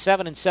season,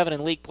 7-7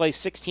 in league play,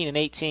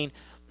 16-18.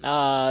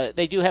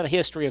 They do have a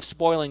history of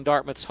spoiling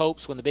Dartmouth's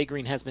hopes when the Big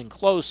Green has been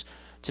close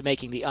to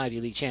making the Ivy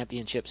League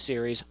Championship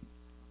Series.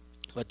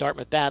 But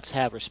Dartmouth Bats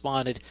have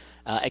responded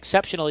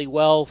exceptionally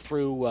well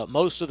through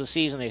most of the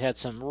season. They've had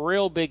some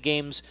real big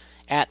games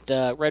at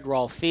Red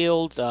Rolfe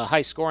Field,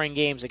 high-scoring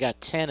games. They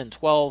got 10 and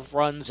 12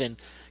 runs in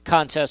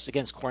contests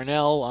against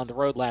Cornell on the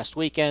road last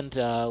weekend.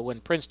 When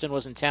Princeton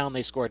was in town,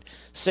 they scored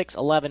 6,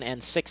 11,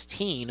 and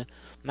 16.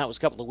 And that was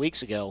a couple of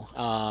weeks ago.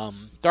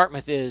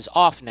 Dartmouth is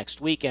off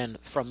next weekend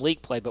from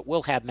league play, but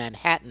will have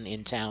Manhattan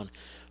in town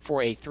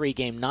for a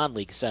 3-game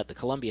non-league set. The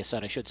Columbia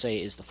set, I should say,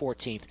 is the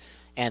 14th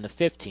and the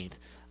 15th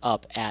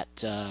up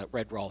at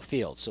Red Rolfe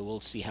Field. So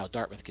we'll see how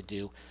Dartmouth can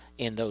do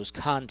in those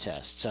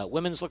contests.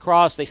 Women's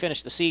lacrosse, they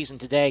finished the season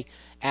today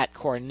at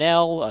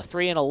Cornell,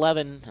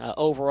 3-11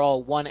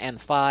 overall,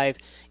 1-5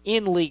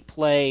 in league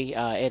play.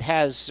 It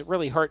has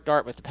really hurt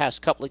Dartmouth the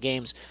past couple of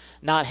games,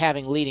 not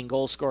having leading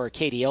goal scorer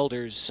Katie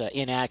Elders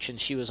in action.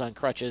 She was on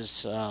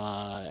crutches,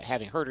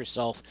 having hurt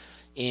herself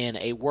in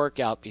a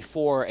workout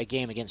before a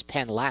game against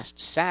Penn last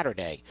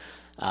Saturday.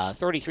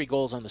 33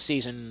 goals on the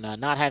season.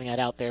 Not having that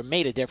out there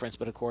made a difference,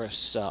 but of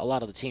course a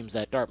lot of the teams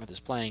that Dartmouth is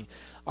playing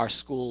are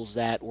schools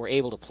that were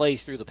able to play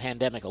through the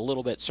pandemic a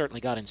little bit, certainly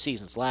got in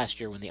seasons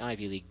last year when the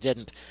Ivy League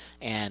didn't,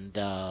 and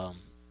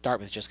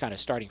Dartmouth just kind of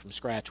starting from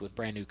scratch with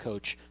brand new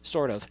coach,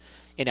 sort of,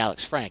 in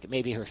Alex Frank. It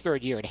may be her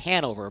 3rd year at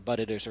Hanover, but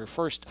it is her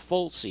first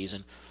full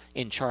season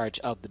in charge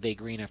of the Big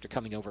Green after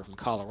coming over from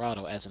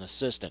Colorado as an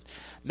assistant.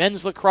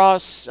 Men's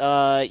lacrosse,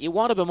 you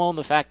want to bemoan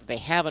the fact that they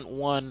haven't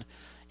won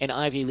an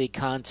Ivy League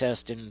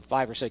contest in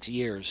 5 or 6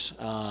 years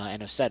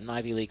and have set an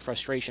Ivy League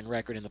frustration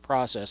record in the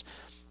process.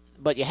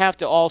 But you have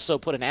to also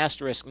put an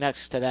asterisk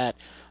next to that,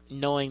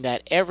 knowing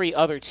that every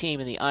other team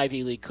in the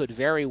Ivy League could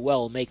very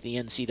well make the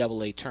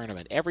NCAA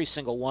tournament. Every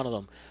single one of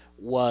them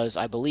was,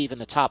 I believe, in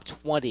the top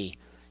 20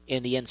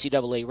 in the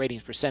NCAA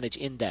ratings percentage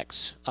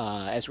index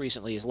as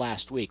recently as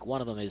last week.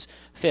 One of them is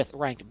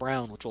 5th-ranked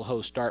Brown, which will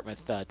host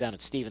Dartmouth down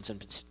at Stevenson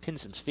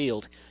Pinson's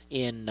Field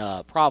in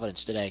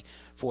Providence today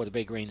for the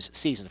Big Green's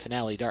season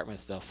finale.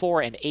 Dartmouth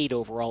 4-8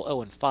 overall,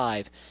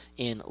 0-5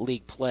 in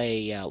league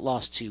play.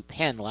 Lost to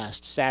Penn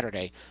last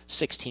Saturday,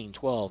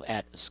 16-12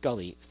 at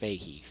Scully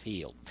Fahey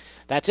Field.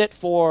 That's it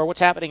for what's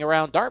happening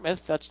around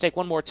Dartmouth. Let's take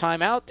one more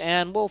time out,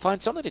 and we'll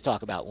find something to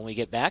talk about when we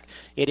get back.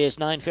 It is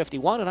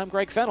 9:51, and I'm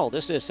Greg Fennell.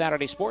 This is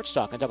Saturday Sports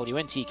Talk on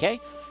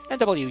WNTK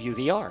and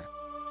WUVR.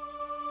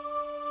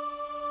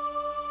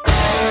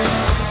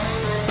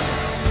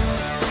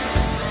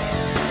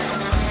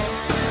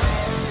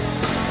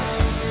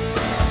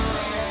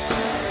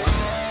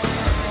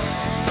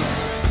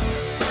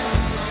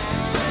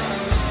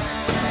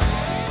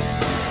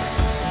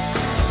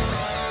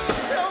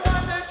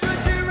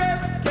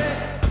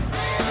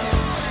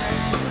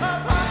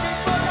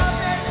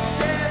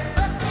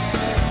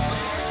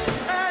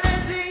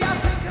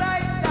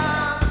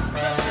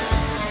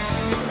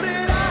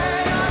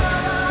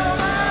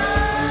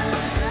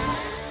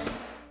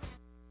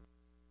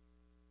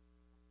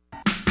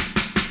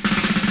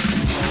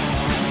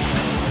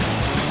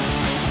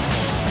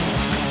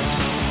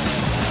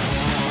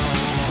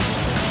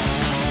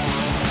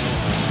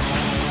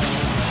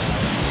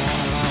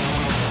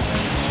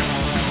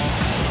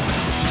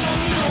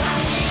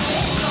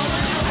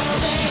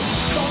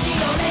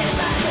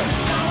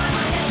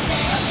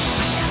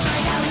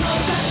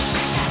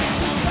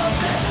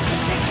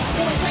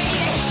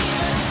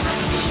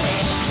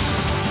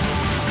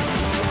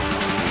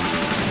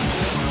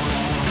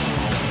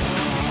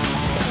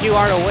 If you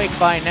aren't awake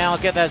by now,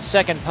 get that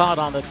second pot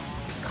on the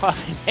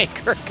coffee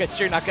maker because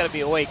you're not going to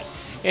be awake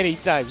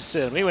anytime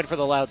soon. We went for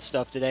the loud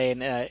stuff today,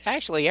 and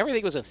actually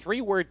everything was a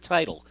 3-word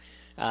title.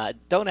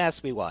 Don't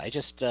ask me why.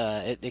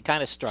 It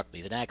kind of struck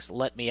me. The Knacks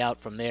let me out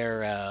from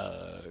their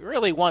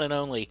really one and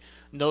only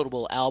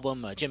notable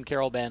album, Jim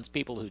Carroll Band's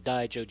People Who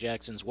Died, Joe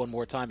Jackson's One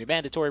More Time, Your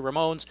Mandatory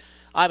Ramones,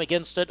 I'm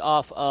Against It,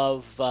 off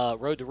of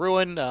Road to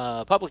Ruin,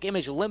 Public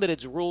Image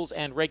Limited's Rules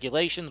and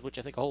Regulations, which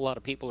I think a whole lot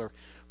of people are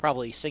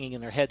probably singing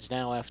in their heads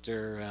now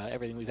after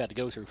everything we've had to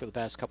go through for the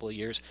past couple of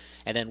years.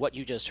 And then what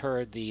you just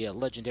heard, the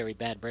legendary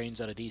Bad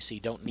Brains out of D.C.,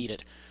 Don't Need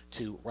It,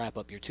 to wrap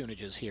up your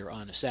tunages here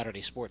on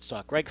Saturday Sports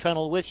Talk. Greg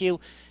Fennell with you.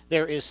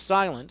 There is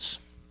silence,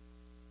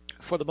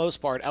 for the most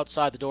part,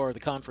 outside the door of the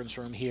conference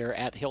room here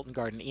at the Hilton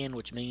Garden Inn,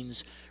 which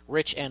means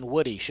Rich and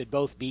Woody should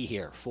both be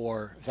here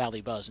for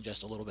Valley Buzz in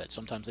just a little bit.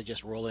 Sometimes they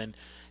just roll in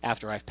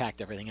after I've packed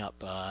everything up.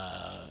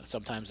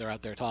 Sometimes they're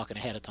out there talking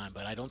ahead of time,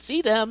 but I don't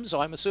see them, so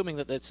I'm assuming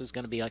that this is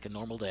going to be like a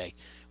normal day.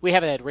 We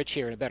haven't had Rich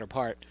here in a better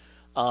part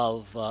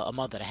of a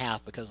month and a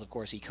half because, of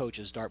course, he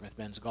coaches Dartmouth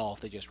men's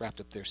golf. They just wrapped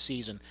up their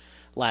season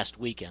last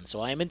weekend. So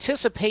I am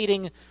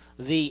anticipating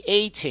the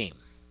A-team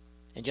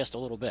in just a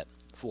little bit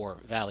for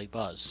Valley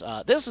Buzz.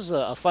 This is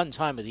a fun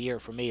time of the year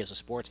for me as a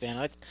sports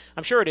fan.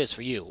 I'm sure it is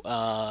for you.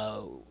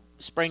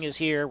 Spring is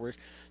here. We're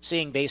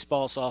seeing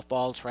baseball,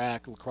 softball,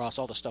 track, lacrosse,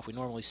 all the stuff we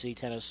normally see,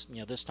 tennis,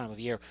 this time of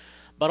year.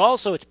 But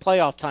also it's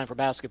playoff time for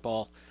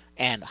basketball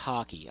and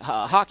hockey.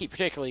 Hockey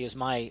particularly is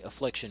my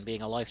affliction,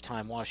 being a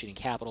lifetime Washington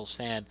Capitals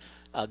fan,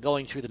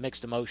 going through the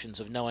mixed emotions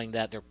of knowing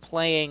that they're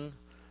playing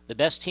the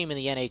best team in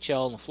the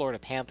NHL, the Florida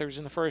Panthers,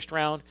 in the first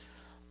round,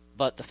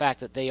 but the fact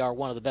that they are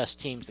one of the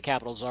best teams the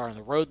Capitals are on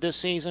the road this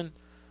season.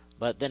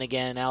 But then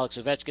again, Alex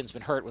Ovechkin's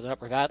been hurt with an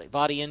upper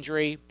body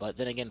injury. But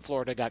then again,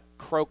 Florida got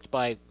croaked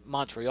by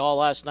Montreal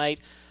last night.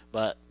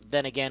 But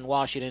then again,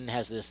 Washington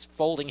has this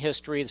folding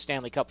history, the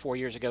Stanley Cup 4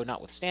 years ago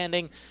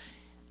notwithstanding.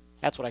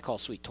 That's what I call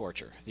sweet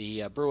torture.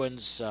 The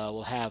Bruins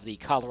will have the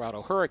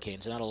Colorado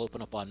Hurricanes, and that'll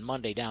open up on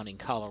Monday down in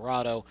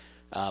Colorado.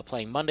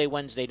 Playing Monday,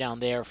 Wednesday down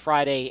there,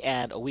 Friday,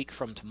 and a week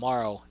from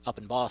tomorrow up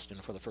in Boston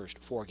for the first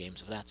 4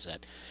 games of that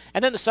set.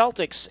 And then the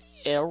Celtics,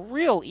 a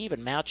real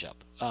even matchup.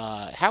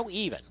 How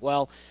even?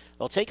 Well,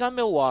 they'll take on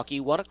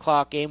Milwaukee, 1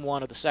 o'clock, game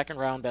 1 of the second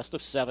round, best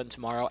of 7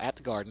 tomorrow at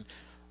the Garden.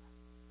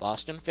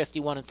 Boston,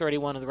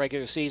 51-31 in the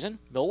regular season.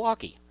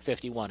 Milwaukee,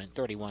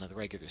 51-31 in the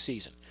regular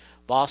season.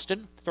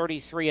 Boston,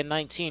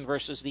 33-19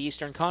 versus the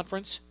Eastern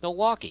Conference.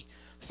 Milwaukee,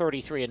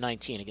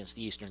 33-19 against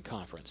the Eastern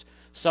Conference.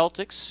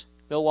 Celtics,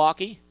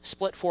 Milwaukee,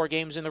 split 4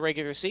 games in the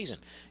regular season.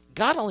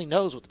 God only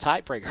knows what the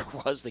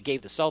tiebreaker was that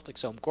gave the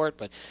Celtics home court,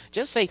 but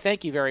just say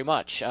thank you very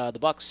much. The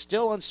Bucks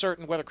still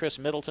uncertain whether Chris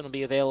Middleton will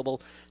be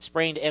available.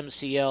 Sprained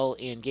MCL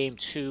in Game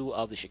 2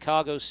 of the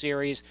Chicago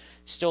series.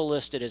 Still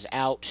listed as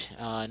out.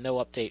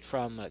 No update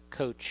from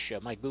Coach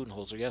Mike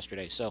Budenholzer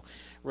yesterday, so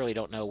really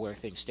don't know where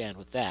things stand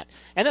with that.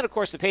 And then, of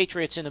course, the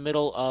Patriots in the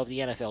middle of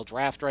the NFL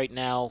draft right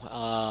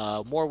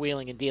now. More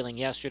wheeling and dealing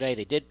yesterday.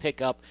 They did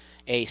pick up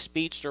a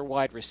speedster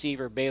wide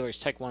receiver, Baylor's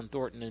Tyquan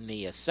Thornton, in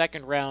the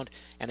second round,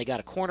 and they got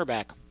a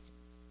cornerback,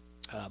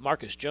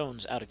 Marcus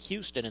Jones, out of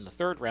Houston in the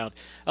third round.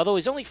 Although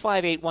he's only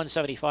 5'8",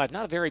 175,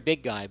 not a very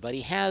big guy, but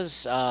he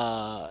has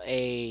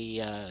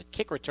a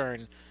kick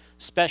return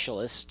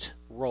specialist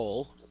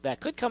role that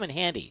could come in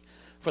handy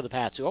for the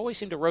Pats, who always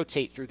seem to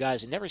rotate through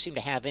guys and never seem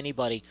to have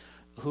anybody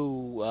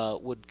who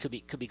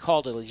could be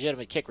called a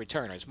legitimate kick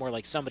returner. It's more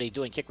like somebody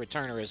doing kick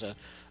returner as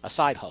a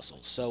side hustle.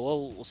 So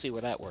we'll see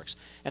where that works.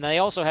 And they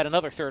also had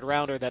another third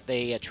rounder that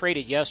they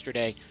traded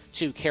yesterday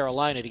to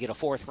Carolina to get a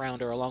fourth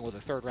rounder along with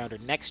a third rounder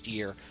next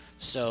year.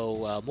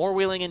 So more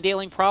wheeling and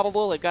dealing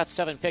probable. They've got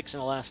 7 picks in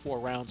the last 4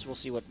 rounds. We'll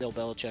see what Bill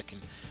Belichick can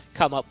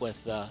come up with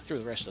through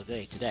the rest of the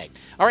day today.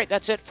 All right,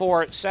 that's it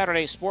for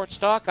Saturday Sports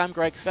Talk. I'm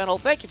Greg Fennell.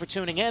 Thank you for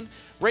tuning in.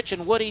 Rich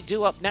and Woody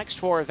due up next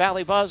for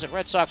Valley Buzz at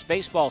Red Sox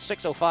Baseball,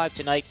 6:05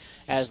 tonight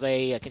as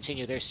they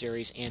continue their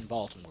series in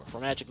Baltimore. For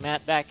Magic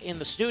Matt back in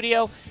the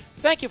studio,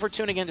 thank you for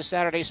tuning in to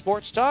Saturday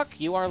Sports Talk.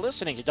 You are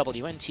listening to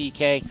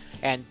WNTK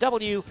and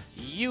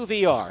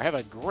WUVR. Have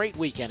a great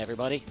weekend,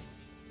 everybody.